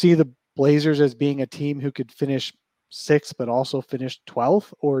do you see the Blazers as being a team who could finish 6th but also finish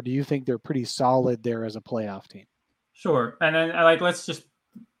 12th, or do you think they're pretty solid there as a playoff team? Sure. And then let's just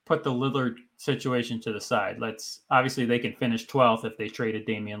put the Lillard situation to the side. Obviously they can finish 12th if they traded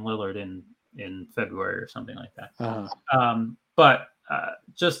Damian Lillard in February or something like that. But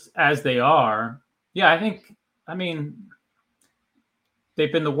just as they are, they've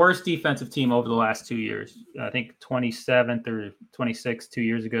been the worst defensive team over the last 2 years. I think 27th or 26th 2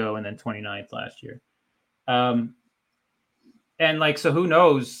 years ago, and then 29th last year. So who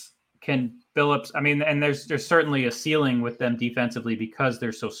knows? Can Billups? And there's certainly a ceiling with them defensively because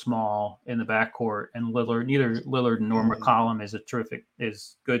they're so small in the backcourt, and neither Lillard nor McCollum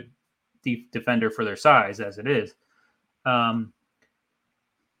is good defender for their size as it is.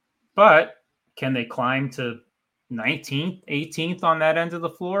 But can they climb to 19th, 18th on that end of the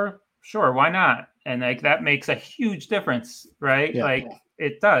floor? Sure, why not? And that makes a huge difference, right? Yeah.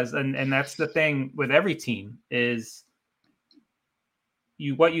 It does. And that's the thing with every team is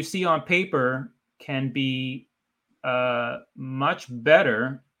what you see on paper can be much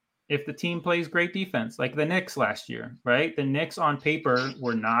better if the team plays great defense, like the Knicks last year, right? The Knicks on paper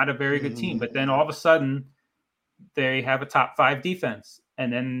were not a very good team, but then all of a sudden they have a top 5 defense.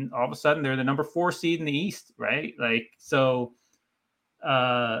 And then all of a sudden they're the number 4 seed in the East, right? And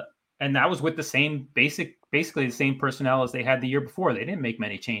that was with the same basically the same personnel as they had the year before. They didn't make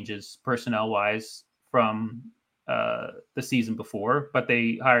many changes personnel wise from the season before, but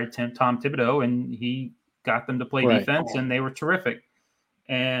they hired Tom Thibodeau and he got them to play defense and they were terrific.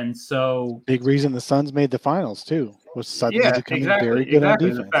 And so big reason the Suns made the finals too was suddenly becoming very good on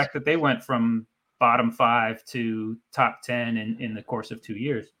defense. The fact that they went from bottom 5 to top 10 in the course of 2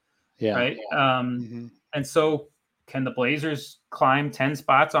 years. Yeah. Right. And so can the Blazers climb 10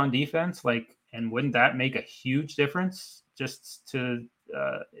 spots on defense? And wouldn't that make a huge difference just to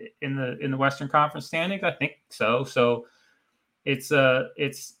in the Western Conference standings? I think so. So it's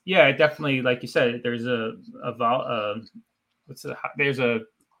definitely, like you said, there's there's a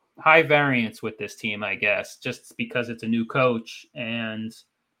high variance with this team, I guess, just because it's a new coach and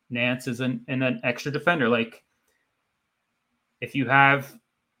Nance is an extra defender. Like if you have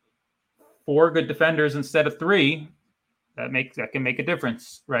 4 good defenders instead of 3, that can make a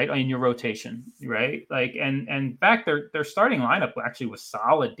difference, right, in your rotation, right? Like, and in fact, their starting lineup actually was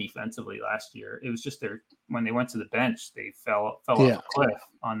solid defensively last year. It was just when they went to the bench, they fell off a cliff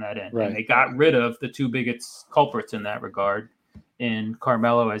on that end, right. And they got rid of the two biggest culprits in that regard, in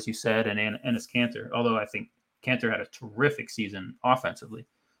Carmelo, as you said, and Enes Kanter. Although I think Kanter had a terrific season offensively.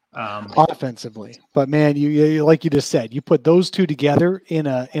 But man, you like you just said, you put those two together in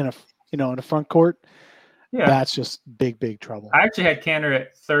a front court. Yeah, that's just big trouble. I actually had Kanter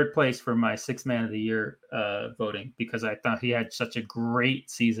at third place for my sixth man of the year voting, because I thought he had such a great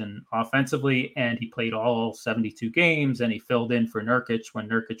season offensively, and he played all 72 games, and he filled in for Nurkic when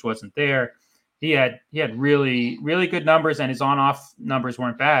Nurkic wasn't there. He had really, really good numbers, and his on-off numbers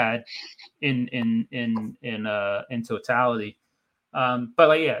weren't bad in totality. But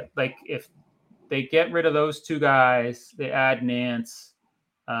like if they get rid of those two guys, they add Nance.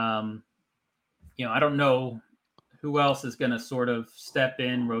 I don't know who else is going to sort of step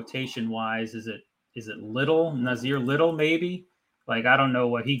in rotation wise. Is it Nasir Little? Maybe. Like, I don't know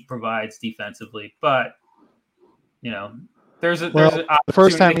what he provides defensively, but there's the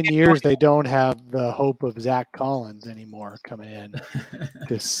first time in years they don't have the hope of Zach Collins anymore coming in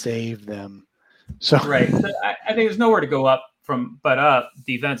to save them. So right, I think there's nowhere to go up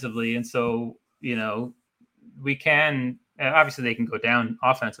defensively, and so we can. Obviously, they can go down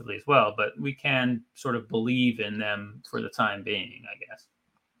offensively as well, but we can sort of believe in them for the time being, I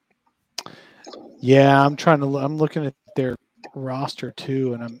guess. Yeah, I'm looking at their roster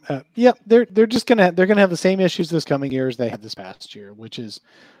too, and they're gonna have the same issues this coming year as they had this past year, which is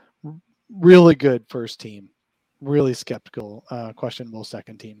really good first team, really skeptical, questionable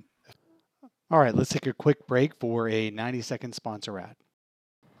second team. All right, let's take a quick break for a 90-second sponsor ad.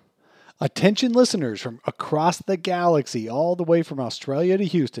 Attention listeners from across the galaxy, all the way from Australia to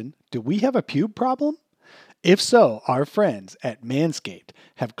Houston, do we have a pube problem? If so, our friends at Manscaped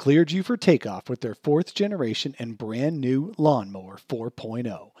have cleared you for takeoff with their 4th generation and brand new Lawnmower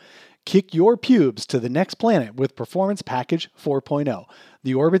 4.0. Kick your pubes to the next planet with Performance Package 4.0.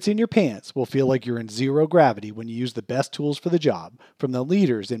 The orbits in your pants will feel like you're in zero gravity when you use the best tools for the job from the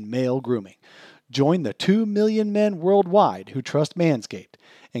leaders in male grooming. Join the 2 million men worldwide who trust Manscaped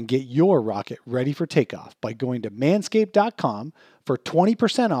and get your rocket ready for takeoff by going to manscaped.com for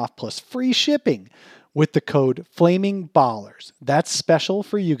 20% off plus free shipping with the code FLAMINGBALLERS. That's special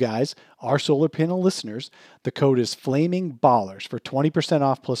for you guys, our solar panel listeners. The code is FLAMINGBALLERS for 20%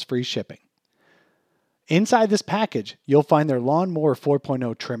 off plus free shipping. Inside this package, you'll find their Lawnmower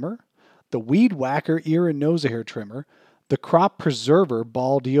 4.0 trimmer, the Weed Whacker ear and nose hair trimmer, the Crop Preserver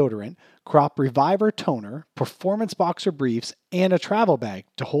ball deodorant, Crop Reviver toner, Performance Boxer briefs, and a travel bag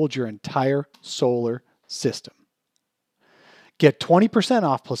to hold your entire solar system. Get 20%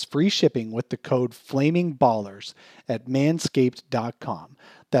 off plus free shipping with the code FLAMINGBALLERS at manscaped.com.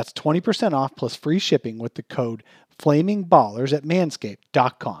 That's 20% off plus free shipping with the code FLAMINGBALLERS at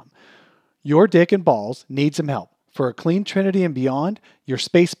manscaped.com. Your dick and balls need some help. For a clean trinity and beyond, your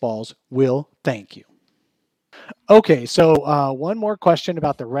space balls will thank you. Okay, so one more question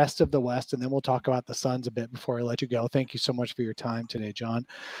about the rest of the West, and then we'll talk about the Suns a bit before I let you go. Thank you so much for your time today, John.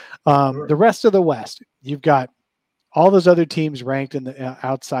 Sure. The rest of the West, you've got all those other teams ranked in the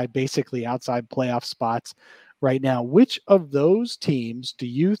outside playoff spots right now. Which of those teams do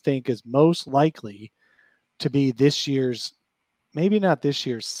you think is most likely to be this year's, maybe not this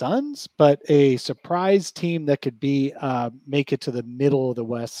year's Suns, but a surprise team that could be make it to the middle of the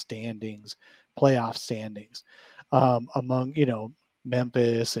West standings, playoff standings, among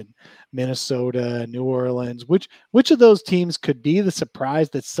Memphis and Minnesota, New Orleans? Which of those teams could be the surprise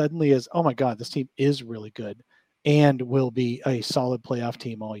that suddenly is, oh my God, this team is really good and will be a solid playoff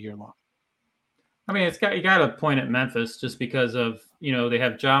team all year long? I mean, you got to point at Memphis just because of, they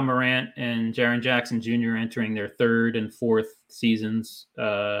have Ja Morant and Jaren Jackson Jr. entering their 3rd and 4th seasons,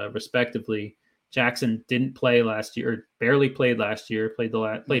 respectively. Jackson didn't play last year, or barely played last year, played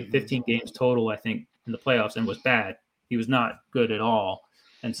 15 games total, I think, in the playoffs, and was bad. He was not good at all.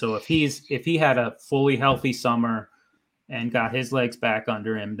 And so if he had a fully healthy summer and got his legs back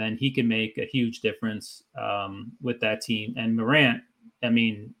under him, then he can make a huge difference with that team. And Morant,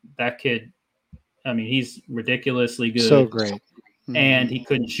 that kid, he's ridiculously good. So great. Mm-hmm. And he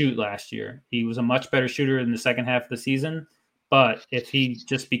couldn't shoot last year. He was a much better shooter in the second half of the season. But if he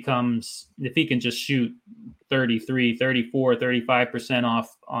can just shoot 33, 34, 35%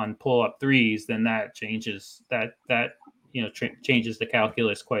 off on pull-up threes, then that changes changes the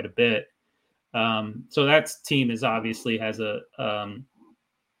calculus quite a bit. So that team obviously has the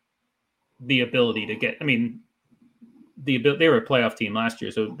ability to get. They were a playoff team last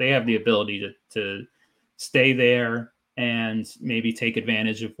year, so they have the ability to stay there and maybe take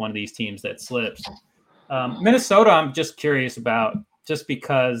advantage of one of these teams that slips. Minnesota, I'm just curious about, just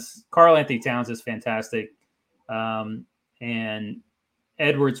because Karl Anthony Towns is fantastic, and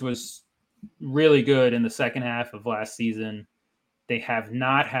Edwards was really good in the second half of last season. They have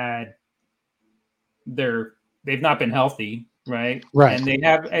not had they've not been healthy, right? Right.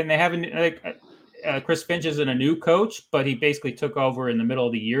 And they haven't Chris Finch isn't a new coach, but he basically took over in the middle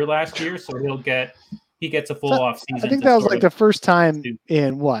of the year last year, so he gets a full off season. I think that was like the first time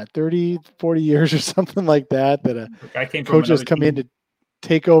in 30, 40 years or something like that a coach has come in to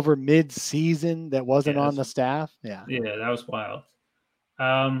take over mid-season that wasn't on the staff. Yeah, that was wild.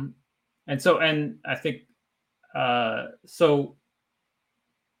 And I think so.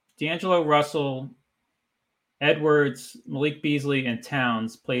 D'Angelo Russell, Edwards, Malik Beasley, and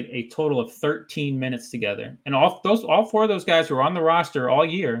Towns played a total of 13 minutes together, and all four of those guys were on the roster all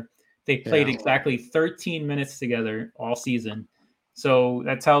year. They played exactly 13 minutes together all season. So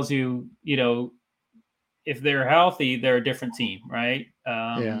that tells you, if they're healthy, they're a different team, right?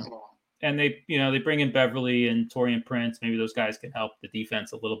 And they bring in Beverly and Taurean Prince. Maybe those guys can help the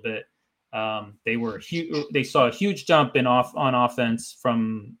defense a little bit. They saw a huge jump on offense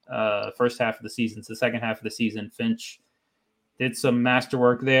from first half of the season to the second half of the season. Finch did some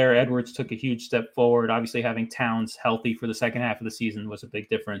masterwork there. Edwards took a huge step forward. Obviously, having Towns healthy for the second half of the season was a big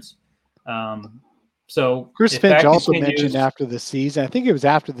difference. So Chris Finch also mentioned after the season, I think it was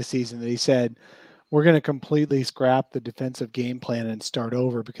after the season, that he said, we're going to completely scrap the defensive game plan and start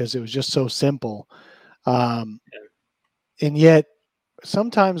over because it was just so simple. And yet,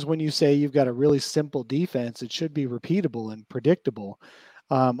 sometimes when you say you've got a really simple defense, it should be repeatable and predictable.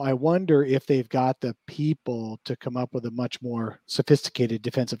 I wonder if they've got the people to come up with a much more sophisticated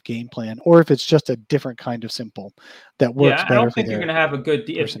defensive game plan, or if it's just a different kind of simple that works better. I don't think you're going to have a good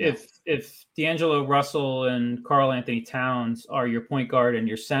if D'Angelo Russell and Karl Anthony Towns are your point guard and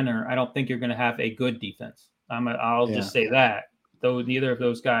your center. I don't think you're going to have a good defense. I'll just say that. Though neither of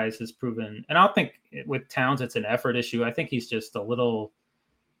those guys has proven, and I don't think with Towns it's an effort issue. I think he's just a little,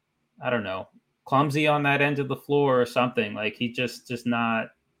 I don't know, clumsy on that end of the floor or something. Like he just not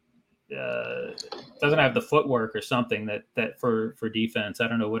doesn't have the footwork or something that for defense. I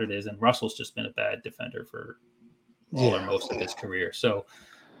don't know what it is. And Russell's just been a bad defender for all or most of his career. So,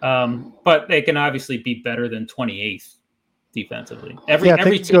 but they can obviously be better than 28th defensively.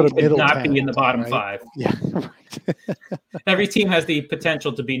 Every team could not be in the bottom 5. Yeah. Every team has the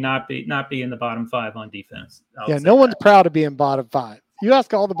potential to not be in the bottom 5 on defense. No one's proud of being bottom 5. You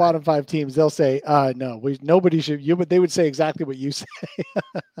ask all the bottom 5 teams, they'll say, no, nobody should. But they would say exactly what you say.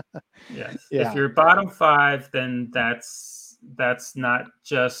 Yes. Yeah. If you're bottom 5, then that's not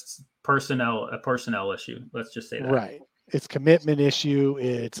just a personnel issue. Let's just say that. Right. It's commitment issue.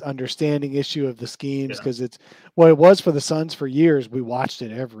 It's understanding issue of the schemes, because it's what it was for the Suns for years. We watched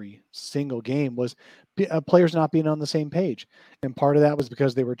it every single game, was players not being on the same page. And part of that was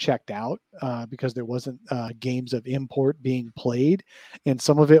because they were checked out, because there wasn't games of import being played. And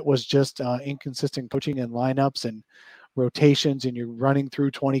some of it was just inconsistent coaching and lineups and rotations, and you're running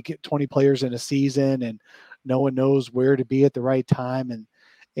through 20 players in a season and no one knows where to be at the right time.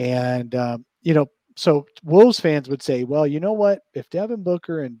 So Wolves fans would say, well, you know what? If Devin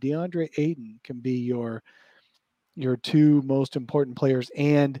Booker and DeAndre Ayton can be your 2 most important players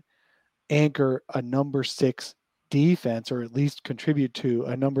and anchor a number 6 defense, or at least contribute to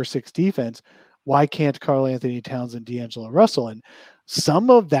a number 6 defense, why can't Karl Anthony Towns and D'Angelo Russell? And some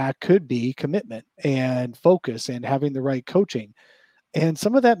of that could be commitment and focus and having the right coaching. And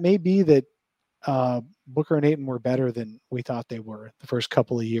some of that may be that Booker and Ayton were better than we thought they were the first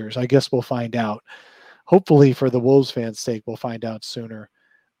couple of years. I guess we'll find out. Hopefully, for the Wolves fans' sake, we'll find out sooner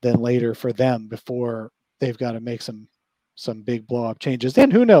than later for them, before they've got to make some big blow-up changes.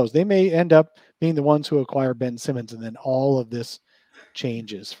 And who knows? They may end up being the ones who acquire Ben Simmons, and then all of this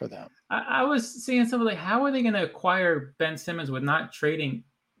changes for them. I was seeing something like, how are they going to acquire Ben Simmons by not trading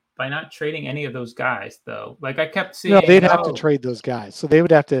any of those guys, though? Like, I kept seeing... No, they'd have to trade those guys. So they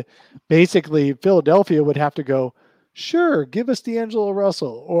would have to, basically, Philadelphia would have to go, sure, give us D'Angelo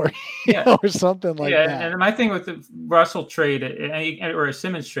Russell or something like that. And my thing with the Russell trade or a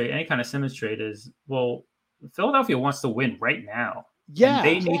Simmons trade, any kind of Simmons trade, is, well, Philadelphia wants to win right now. Yeah. And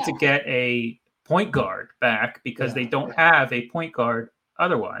they need to get a point guard back, because they don't have a point guard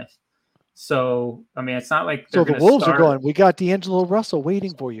otherwise. So, I mean, it's not like the Wolves are going, we got D'Angelo Russell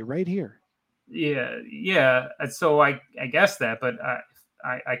waiting for you right here. Yeah. And so I guess that, but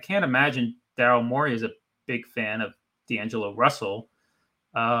I can't imagine Daryl Morey is a big fan of D'Angelo Russell.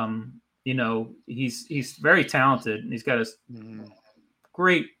 He's very talented, and he's got a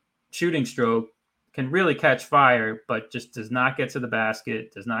great shooting stroke. can really catch fire, but just does not get to the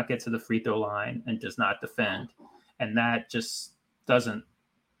basket, does not get to the free throw line, and does not defend. And that just doesn't.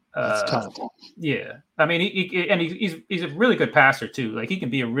 That's tough. Yeah, I mean, he's a really good passer too. Like he can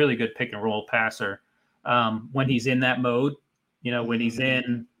be a really good pick and roll passer when he's in that mode.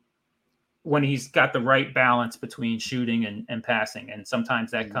 When he's got the right balance between shooting and passing, and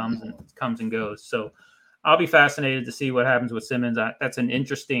sometimes that comes and goes. So I'll be fascinated to see what happens with Simmons. That's an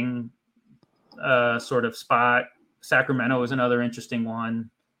interesting sort of spot. Sacramento is another interesting one,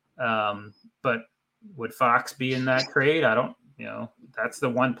 but would Fox be in that trade? I don't. That's the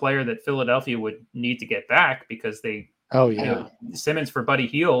one player that Philadelphia would need to get back because they. Oh yeah, Simmons for Buddy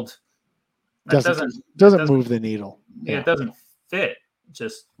Hield. Doesn't move the needle. Yeah, it doesn't fit.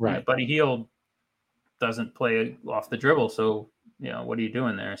 Just right. Buddy Hield doesn't play off the dribble, so what are you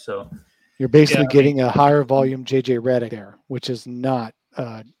doing there? So you're basically getting a higher volume JJ Redick there, which is not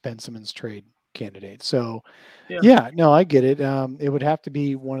Ben Simmons trade candidate. So no, I get it. It would have to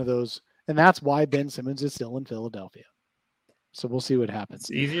be one of those, and that's why Ben Simmons is still in Philadelphia. So we'll see what happens.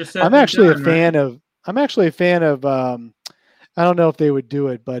 It's easier said I'm than actually done, a fan of. I'm actually a fan of. I don't know if they would do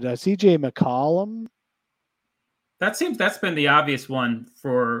it, but CJ McCollum. That's been the obvious one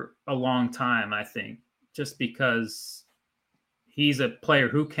for a long time, I think, just because he's a player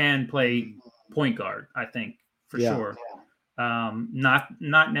who can play point guard, I think, for sure. Not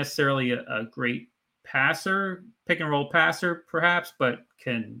necessarily a great passer, pick and roll passer, perhaps, but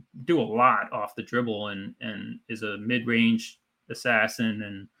can do a lot off the dribble and is a mid-range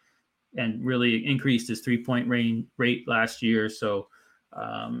assassin and really increased his 3-point rate last year. So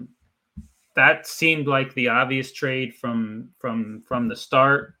that seemed like the obvious trade from the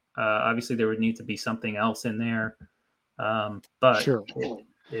start. Obviously, there would need to be something else in there, but sure.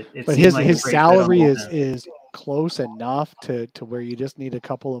 But his salary is close enough to where you just need a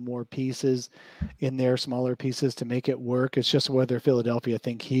couple of more pieces in there, smaller pieces to make it work. It's just whether Philadelphia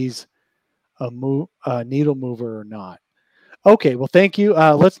think he's a needle mover or not. Okay, well, thank you.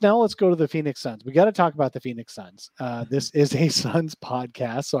 Let's go to the Phoenix Suns. We got to talk about the Phoenix Suns. This is a Suns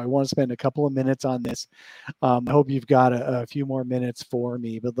podcast, so I want to spend a couple of minutes on this. I hope you've got a few more minutes for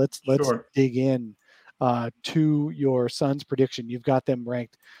me, but let's dig in to your Suns prediction. You've got them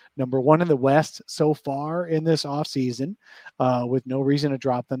ranked number 1 in the West so far in this offseason, with no reason to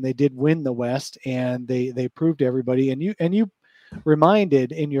drop them. They did win the West, and they proved to everybody. And you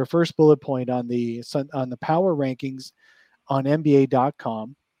reminded in your first bullet point on the power rankings on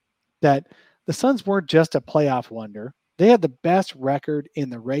NBA.com that the Suns weren't just a playoff wonder. They had the best record in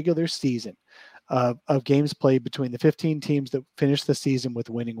the regular season of games played between the 15 teams that finished the season with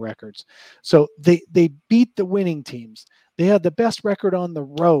winning records. So they beat the winning teams. They had the best record on the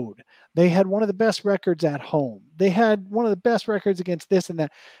road. They had one of the best records at home. They had one of the best records against this and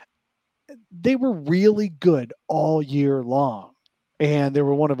that. They were really good all year long. And they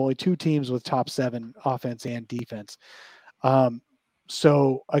were one of only 2 teams with top 7 offense and defense.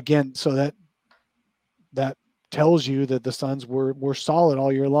 So that tells you that the Suns were solid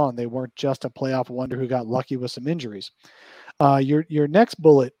all year long. They weren't just a playoff wonder who got lucky with some injuries. Your next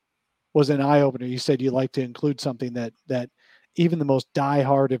bullet was an eye opener. You said you like to include something that even the most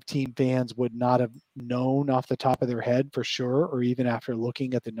diehard of team fans would not have known off the top of their head for sure, or even after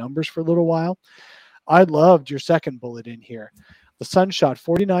looking at the numbers for a little while. I loved your second bullet in here. The Suns shot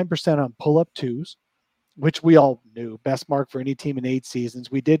 49% on pull-up twos, which we all knew, best mark for any team in 8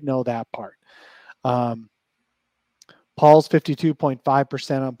 seasons. We did know that part. Paul's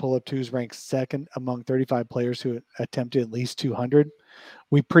 52.5% on pull-up twos ranks second among 35 players who attempted at least 200.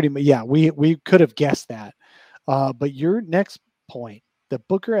 We could have guessed that. But your next point, the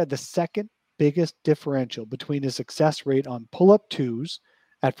Booker had the second biggest differential between his success rate on pull-up twos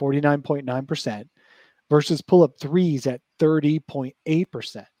at 49.9% versus pull-up threes at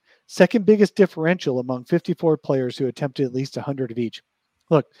 30.8%. Second biggest differential among 54 players who attempted at least 100 of each.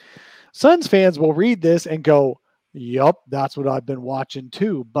 Look, Suns fans will read this and go, yup, that's what I've been watching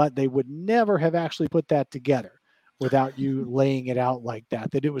too, but they would never have actually put that together without you laying it out like that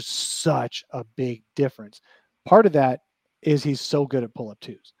it was such a big difference. Part of that is he's so good at pull-up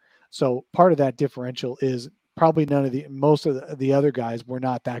twos. So part of that differential is probably most of the other guys were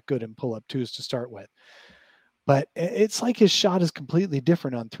not that good in pull-up twos to start with. But it's like his shot is completely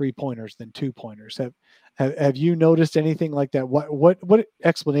different on 3-pointers than 2-pointers. Have you noticed anything like that? What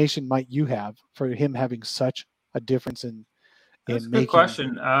explanation might you have for him having such a difference in making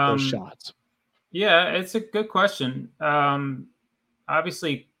question. Those shots? Yeah, it's a good question.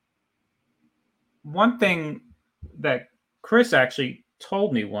 Obviously, one thing that Chris actually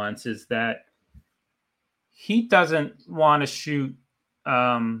told me once is that he doesn't want to shoot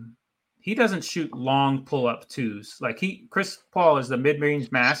he doesn't shoot long pull-up twos. Like Chris Paul is the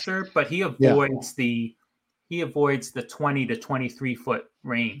mid-range master, but he avoids the 20 to 23 foot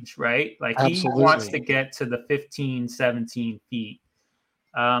range, right? Like he wants to get to the 15, 17 feet.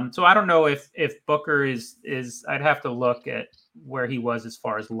 So I don't know if Booker is I'd have to look at where he was as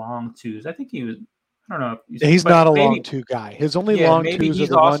far as long twos. I think he was, I don't know. He's not a long two guy. His only long twos are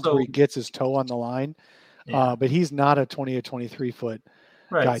the ones where he gets his toe on the line. But he's not a 20 or 23 foot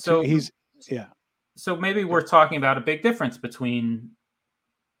guy. So So maybe we're talking about a big difference between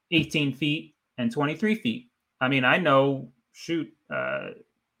 18 feet and 23 feet. I mean, I know,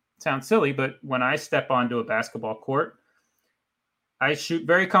 sounds silly, but when I step onto a basketball court, I shoot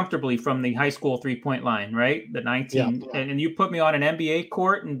very comfortably from the high school 3-point line, right? The 19, and you put me on an NBA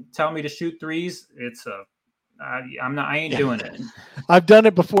court and tell me to shoot threes. I ain't doing it. I've done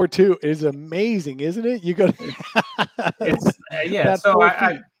it before too. It's amazing, isn't it? You go.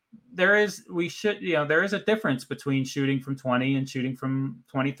 There is a difference between shooting from 20 and shooting from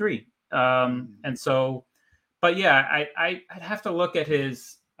 23. And so, but yeah, I'd have to look at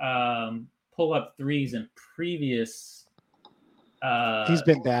his pull up threes in previous. He's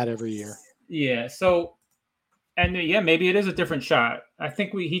been bad every year. Yeah. So, and maybe it is a different shot. I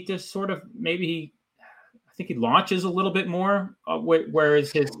think he just sort of, I think he launches a little bit more,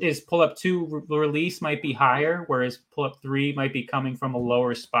 whereas his pull up 2 release might be higher, whereas pull up 3 might be coming from a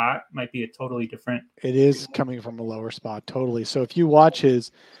lower spot, might be a totally different. It is coming from a lower spot. Totally. So if you watch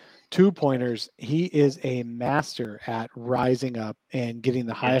his 2-pointers, he is a master at rising up and getting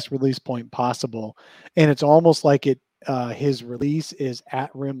the highest release point possible. And it's almost like his release is at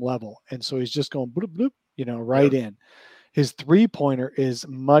rim level. And so he's just going bloop, bloop, right in. His 3-pointer is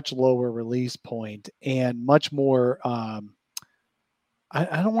much lower release point and much more, I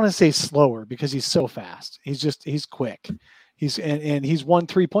don't want to say slower because he's so fast. He's quick. He's won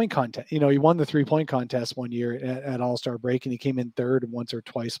 3-point contest. He won the 3-point contest one year at All-Star break, and he came in third once or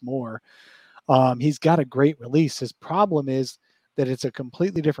twice more. He's got a great release. His problem is that it's a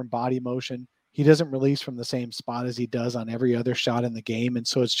completely different body motion. He doesn't release from the same spot as he does on every other shot in the game. And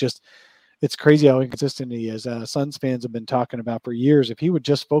so it's crazy how inconsistent he is. Suns fans have been talking about for years. If he would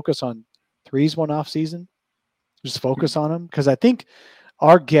just focus on threes one off season, just focus on them. Because I think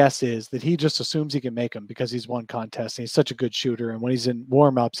our guess is that he just assumes he can make them because he's won contests and he's such a good shooter. And when he's in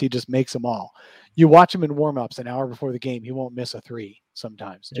warm-ups, he just makes them all. You watch him in warm-ups an hour before the game, he won't miss a 3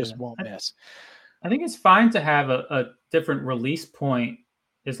 sometimes. Just won't miss. I think it's fine to have a different release point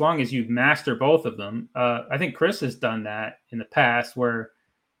as long as you master both of them. I think Chris has done that in the past where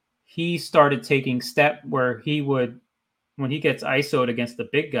he started taking step where he would, when he gets ISO'd against the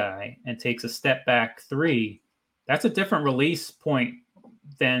big guy and takes a step back 3, that's a different release point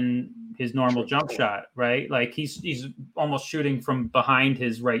than his normal jump shot, right? Like he's almost shooting from behind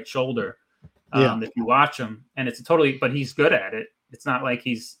his right shoulder. If you watch him, and but he's good at it. It's not like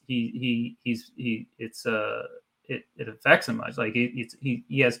it affects him much. Like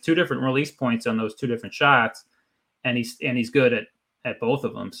he has 2 different release points on those 2 different shots, and he's good at both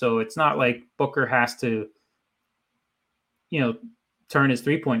of them. So it's not like Booker has to, turn his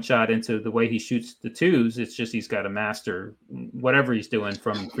 3-point shot into the way he shoots the 2s. It's just he's got to master whatever he's doing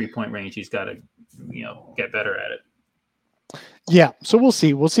from 3-point range. He's got to, get better at it. Yeah, so we'll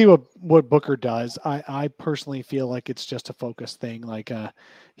see. We'll see what Booker does. I personally feel like it's just a focus thing. Like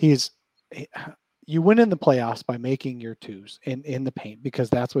you win in the playoffs by making your 2s in the paint because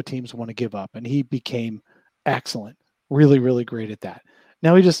that's what teams want to give up. And he became excellent, really, really great at that.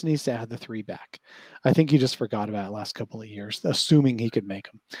 Now he just needs to add the 3 back. I think he just forgot about it last couple of years, assuming he could make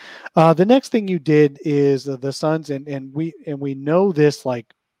them. The next thing you did is the Suns, and we know this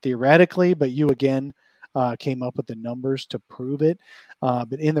like theoretically, but you again came up with the numbers to prove it.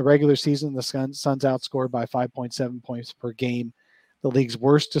 But in the regular season, the Suns outscored by 5.7 points per game, the league's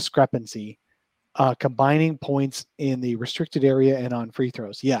worst discrepancy, combining points in the restricted area and on free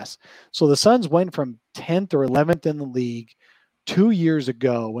throws. Yes. So the Suns went from 10th or 11th in the league 2 years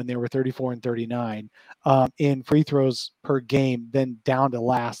ago when they were 34 and 39 in free throws per game, then down to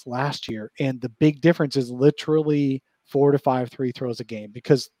last year. And the big difference is literally 4 to 5 free throws a game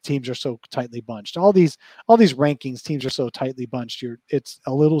because teams are so tightly bunched. All these rankings, teams are so tightly bunched. It's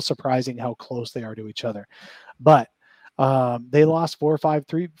a little surprising how close they are to each other. But they lost 4 or 5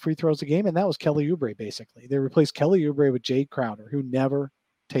 free throws a game, and that was Kelly Oubre basically. They replaced Kelly Oubre with Jade Crowder, who never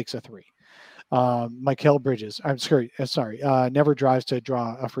takes a 3. Mikal Bridges, never drives to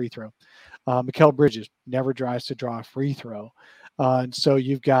draw a free throw. Mikal Bridges never drives to draw a free throw. And so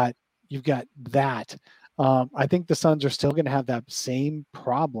you've got that. I think the Suns are still going to have that same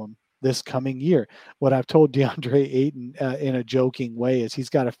problem this coming year. What I've told DeAndre Ayton in a joking way is he's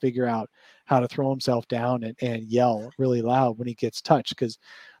got to figure out how to throw himself down and yell really loud when he gets touched, because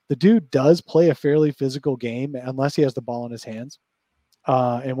the dude does play a fairly physical game unless he has the ball in his hands.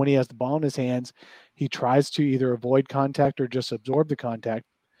 And when he has the ball in his hands, he tries to either avoid contact or just absorb the contact.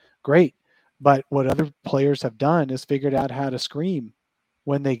 Great. But what other players have done is figured out how to scream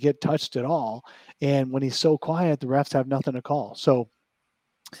when they get touched at all. And when he's so quiet, the refs have nothing to call. So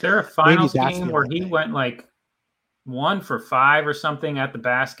is there a finals game where he went like 1 for 5 or something at the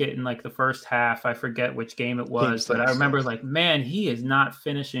basket in like the first half? I forget which game it was, but I remember like, man, he is not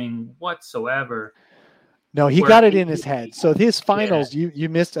finishing whatsoever. No, he got it in his head. So his finals, you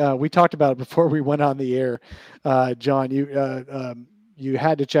missed. We talked about it before we went on the air, John. You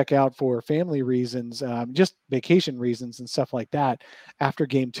had to check out for family reasons, just vacation reasons and stuff like that after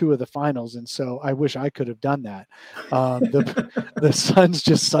game 2 of the finals. And so I wish I could have done that. The Suns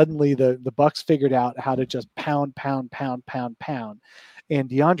just suddenly, the Bucks figured out how to just pound. And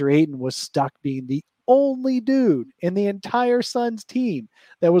DeAndre Ayton was stuck being the only dude in the entire Suns team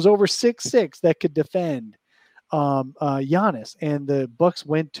that was over 6'6" that could defend Giannis. And the Bucks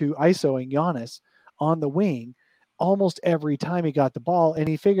went to ISOing Giannis on the wing almost every time he got the ball, and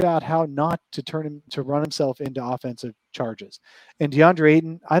he figured out how not to run himself into offensive charges. And DeAndre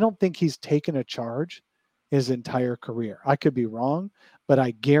Ayton, I don't think he's taken a charge his entire career. I could be wrong, but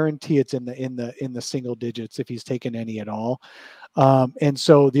I guarantee it's in the single digits if he's taken any at all. And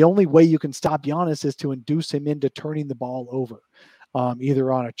so the only way you can stop Giannis is to induce him into turning the ball over,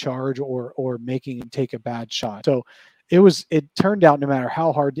 either on a charge or making him take a bad shot. So it turned out no matter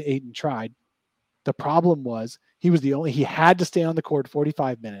how hard Ayton tried, the problem was he had to stay on the court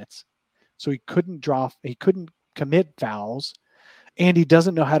 45 minutes. So he couldn't commit fouls, and he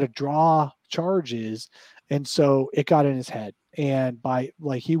doesn't know how to draw charges. And so it got in his head. And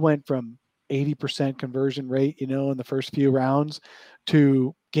he went from 80% conversion rate, in the first few rounds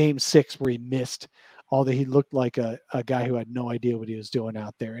to game 6 where he missed all that. He looked like a guy who had no idea what he was doing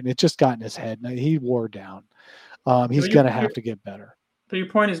out there. And it just got in his head. And he wore down. He's going to have to get better. So your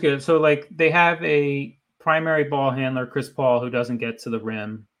point is good. So like they have a primary ball handler, Chris Paul, who doesn't get to the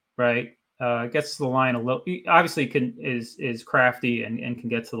rim, right? Gets to the line a little. He obviously is crafty and can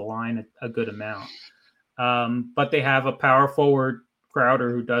get to the line a good amount. But they have a power forward,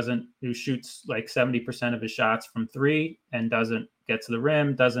 Crowder, who shoots like 70% of his shots from 3 and doesn't get to the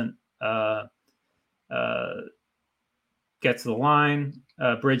rim, doesn't get to the line.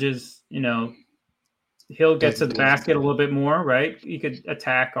 Bridges, he'll get to the basket a little bit more, right? He could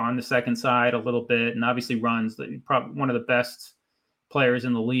attack on the second side a little bit, and obviously runs. Probably one of the best players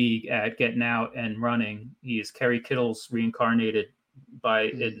in the league at getting out and running. He is Kerry Kittles reincarnated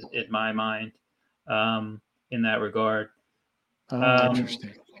in my mind, in that regard.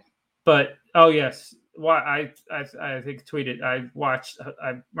 Interesting. But yes, I think tweeted. I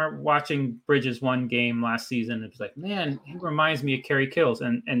remember watching Bridges one game last season. It was like, man, he reminds me of Kerry Kittles,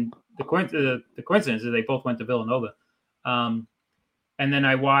 and the coincidence is they both went to Villanova. And then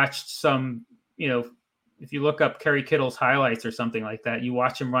I watched some, if you look up Kerry Kittles highlights or something like that, you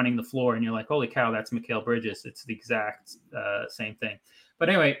watch him running the floor and you're like, holy cow, that's Mikal Bridges. It's the exact same thing. But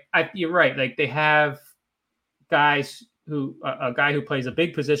anyway, you're right. Like they have guys a guy who plays a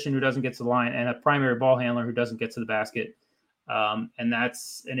big position who doesn't get to the line, and a primary ball handler who doesn't get to the basket. And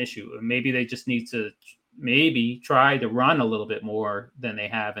that's an issue. Maybe they just need to try to run a little bit more than they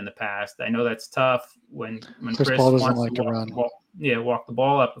have in the past. I know that's tough when Chris Paul doesn't wants like to run. Walk the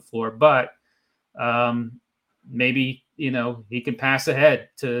ball up the floor, but maybe, he can pass ahead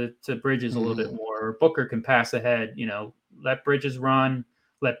to Bridges a little bit more, or Booker can pass ahead, let Bridges run,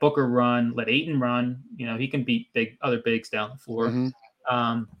 let Booker run, let Ayton run. He can beat other bigs down the floor,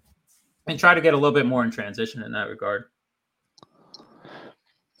 and try to get a little bit more in transition in that regard.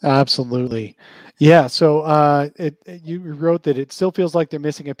 Absolutely. Yeah. So you wrote that it still feels like they're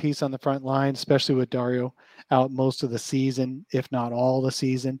missing a piece on the front line, especially with Dario out most of the season, if not all the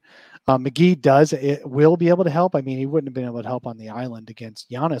season. McGee will be able to help. I mean, he wouldn't have been able to help on the island against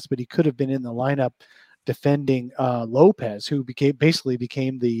Giannis, but he could have been in the lineup defending Lopez, who basically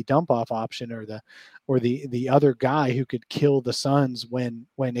became the dump off option or the other guy who could kill the Suns when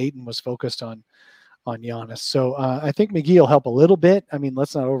Ayton was focused on Giannis. So I think McGee will help a little bit. I mean,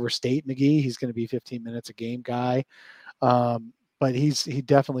 let's not overstate McGee. He's going to be 15 minutes a game guy. But he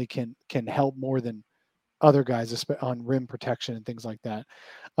definitely can help more than other guys on rim protection and things like that.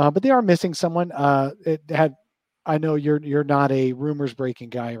 But they are missing someone. I know you're not a rumors breaking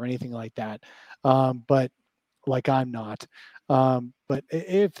guy or anything like that. But like I'm not. But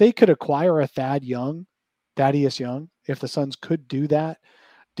if they could acquire a Thaddeus Young, if the Suns could do that,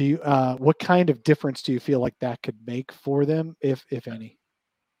 Do you what kind of difference do you feel like that could make for them, if any?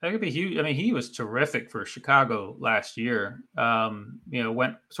 That could be huge. I mean, he was terrific for Chicago last year.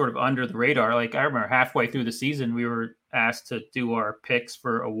 Went sort of under the radar. Like I remember halfway through the season, we were asked to do our picks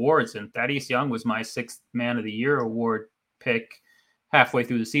for awards, and Thaddeus Young was my 6th Man of the Year award pick halfway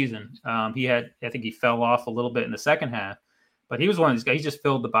through the season. I think he fell off a little bit in the second half, but he was one of these guys. He just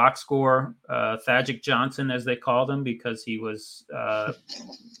filled the box score, Thagic Johnson, as they called him, because he was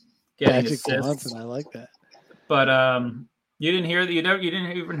getting Thagic assists. Johnson, I like that. But you didn't hear that? You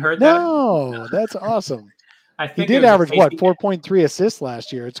didn't even heard that? No, that's awesome. I think he did average 4.3 assists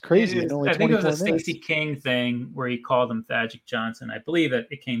last year. It's crazy. I think it was a Stacey King thing where he called him Thagic Johnson. I believe that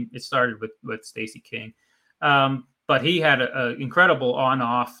it started with Stacey King. But he had an incredible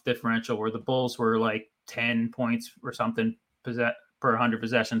on-off differential where the Bulls were like 10 points or something per 100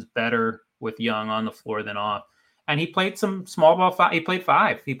 possessions better with Young on the floor than off. And he played some small ball five. He played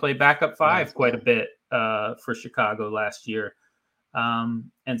 5. He played backup 5 quite a bit for Chicago last year.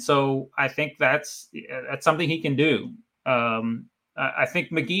 And so I think that's something he can do. I think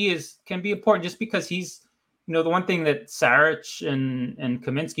McGee can be important just because he's, the one thing that Saric and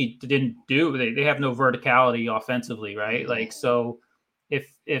Kaminsky didn't do, they have no verticality offensively, right? Like, so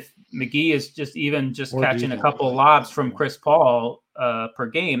if McGee is just catching a couple of lobs from Chris Paul per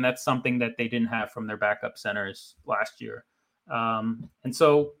game, that's something that they didn't have from their backup centers last year. And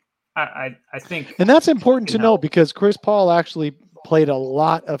so I think, and that's important to know because Chris Paul actually played a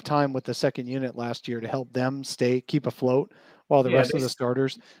lot of time with the second unit last year to help them keep afloat while the rest of the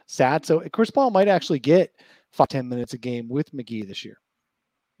starters sat. So Chris Paul might actually get 5-10 minutes a game with McGee this year.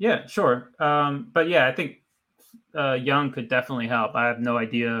 Yeah, sure. But yeah, I think Young could definitely help. I have no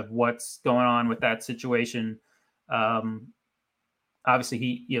idea what's going on with that situation.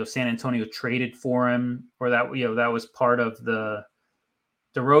 Obviously San Antonio traded for him, or that was part of the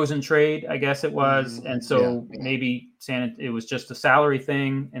DeRozan trade, I guess it was. And so maybe it was just a salary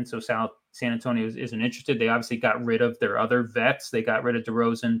thing. And so San Antonio isn't interested. They obviously got rid of their other vets. They got rid of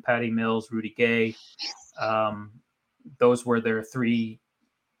DeRozan, Patty Mills, Rudy Gay. Those were their 3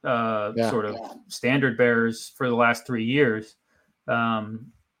 sort of standard bearers for the last 3 years.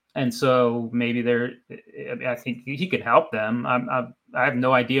 And so maybe I think he could help them. I have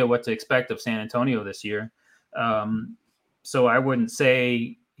no idea what to expect of San Antonio this year. So I wouldn't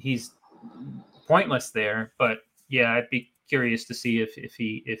say he's pointless there, but yeah, I'd be curious to see if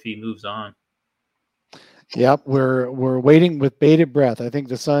he moves on. Yep, we're waiting with bated breath. I think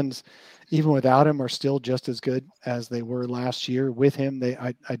the Suns, even without him, are still just as good as they were last year. With him,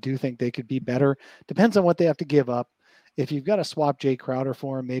 I do think they could be better. Depends on what they have to give up. If you've got to swap Jay Crowder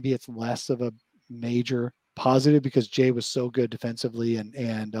for him, maybe it's less of a major positive because Jay was so good defensively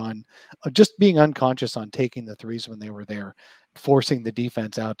and on just being unconscious on taking the threes when they were there, forcing the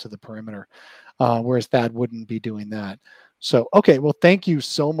defense out to the perimeter, whereas Thad wouldn't be doing that. So, okay, well, thank you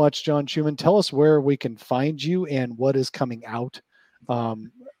so much, John Schuhmann. Tell us where we can find you and what is coming out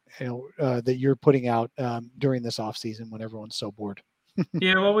that you're putting out during this off season when everyone's so bored.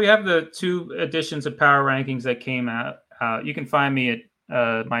 Yeah, well, we have the 2 editions of Power Rankings that came out. You can find me at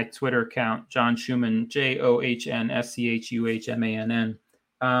my Twitter account, John Schuhmann, JohnSchuhmann.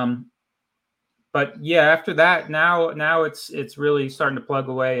 But yeah, after that, now it's really starting to plug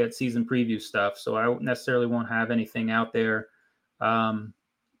away at season preview stuff. So I necessarily won't have anything out there coming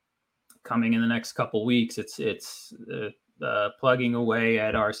in the next couple weeks. It's plugging away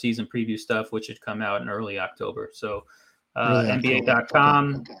at our season preview stuff, which should come out in early October. So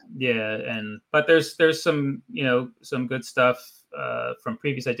NBA.com. Okay. Yeah. But there's some, some good stuff from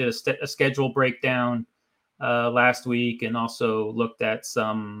previous. I did a schedule breakdown last week and also looked at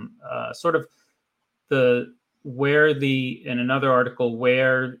some sort of in another article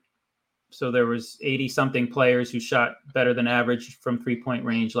so there was 80 something players who shot better than average from 3-point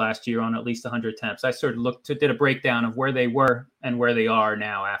range last year on at least 100 attempts. I sort of did a breakdown of where they were and where they are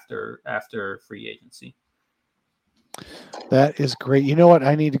now after free agency. That is great. You know what?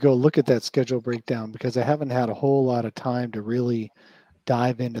 I need to go look at that schedule breakdown because I haven't had a whole lot of time to really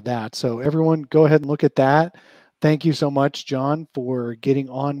dive into that. So everyone go ahead and look at that. Thank you so much, John, for getting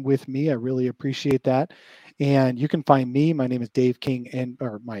on with me. I really appreciate that. And you can find me. My name is Dave King,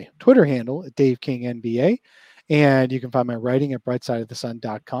 or my Twitter handle at Dave King NBA. And you can find my writing at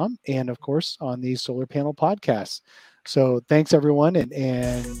brightsideofthesun.com and, of course, on these solar panel podcasts. So thanks, everyone,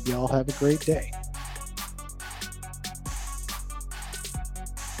 and y'all have a great day.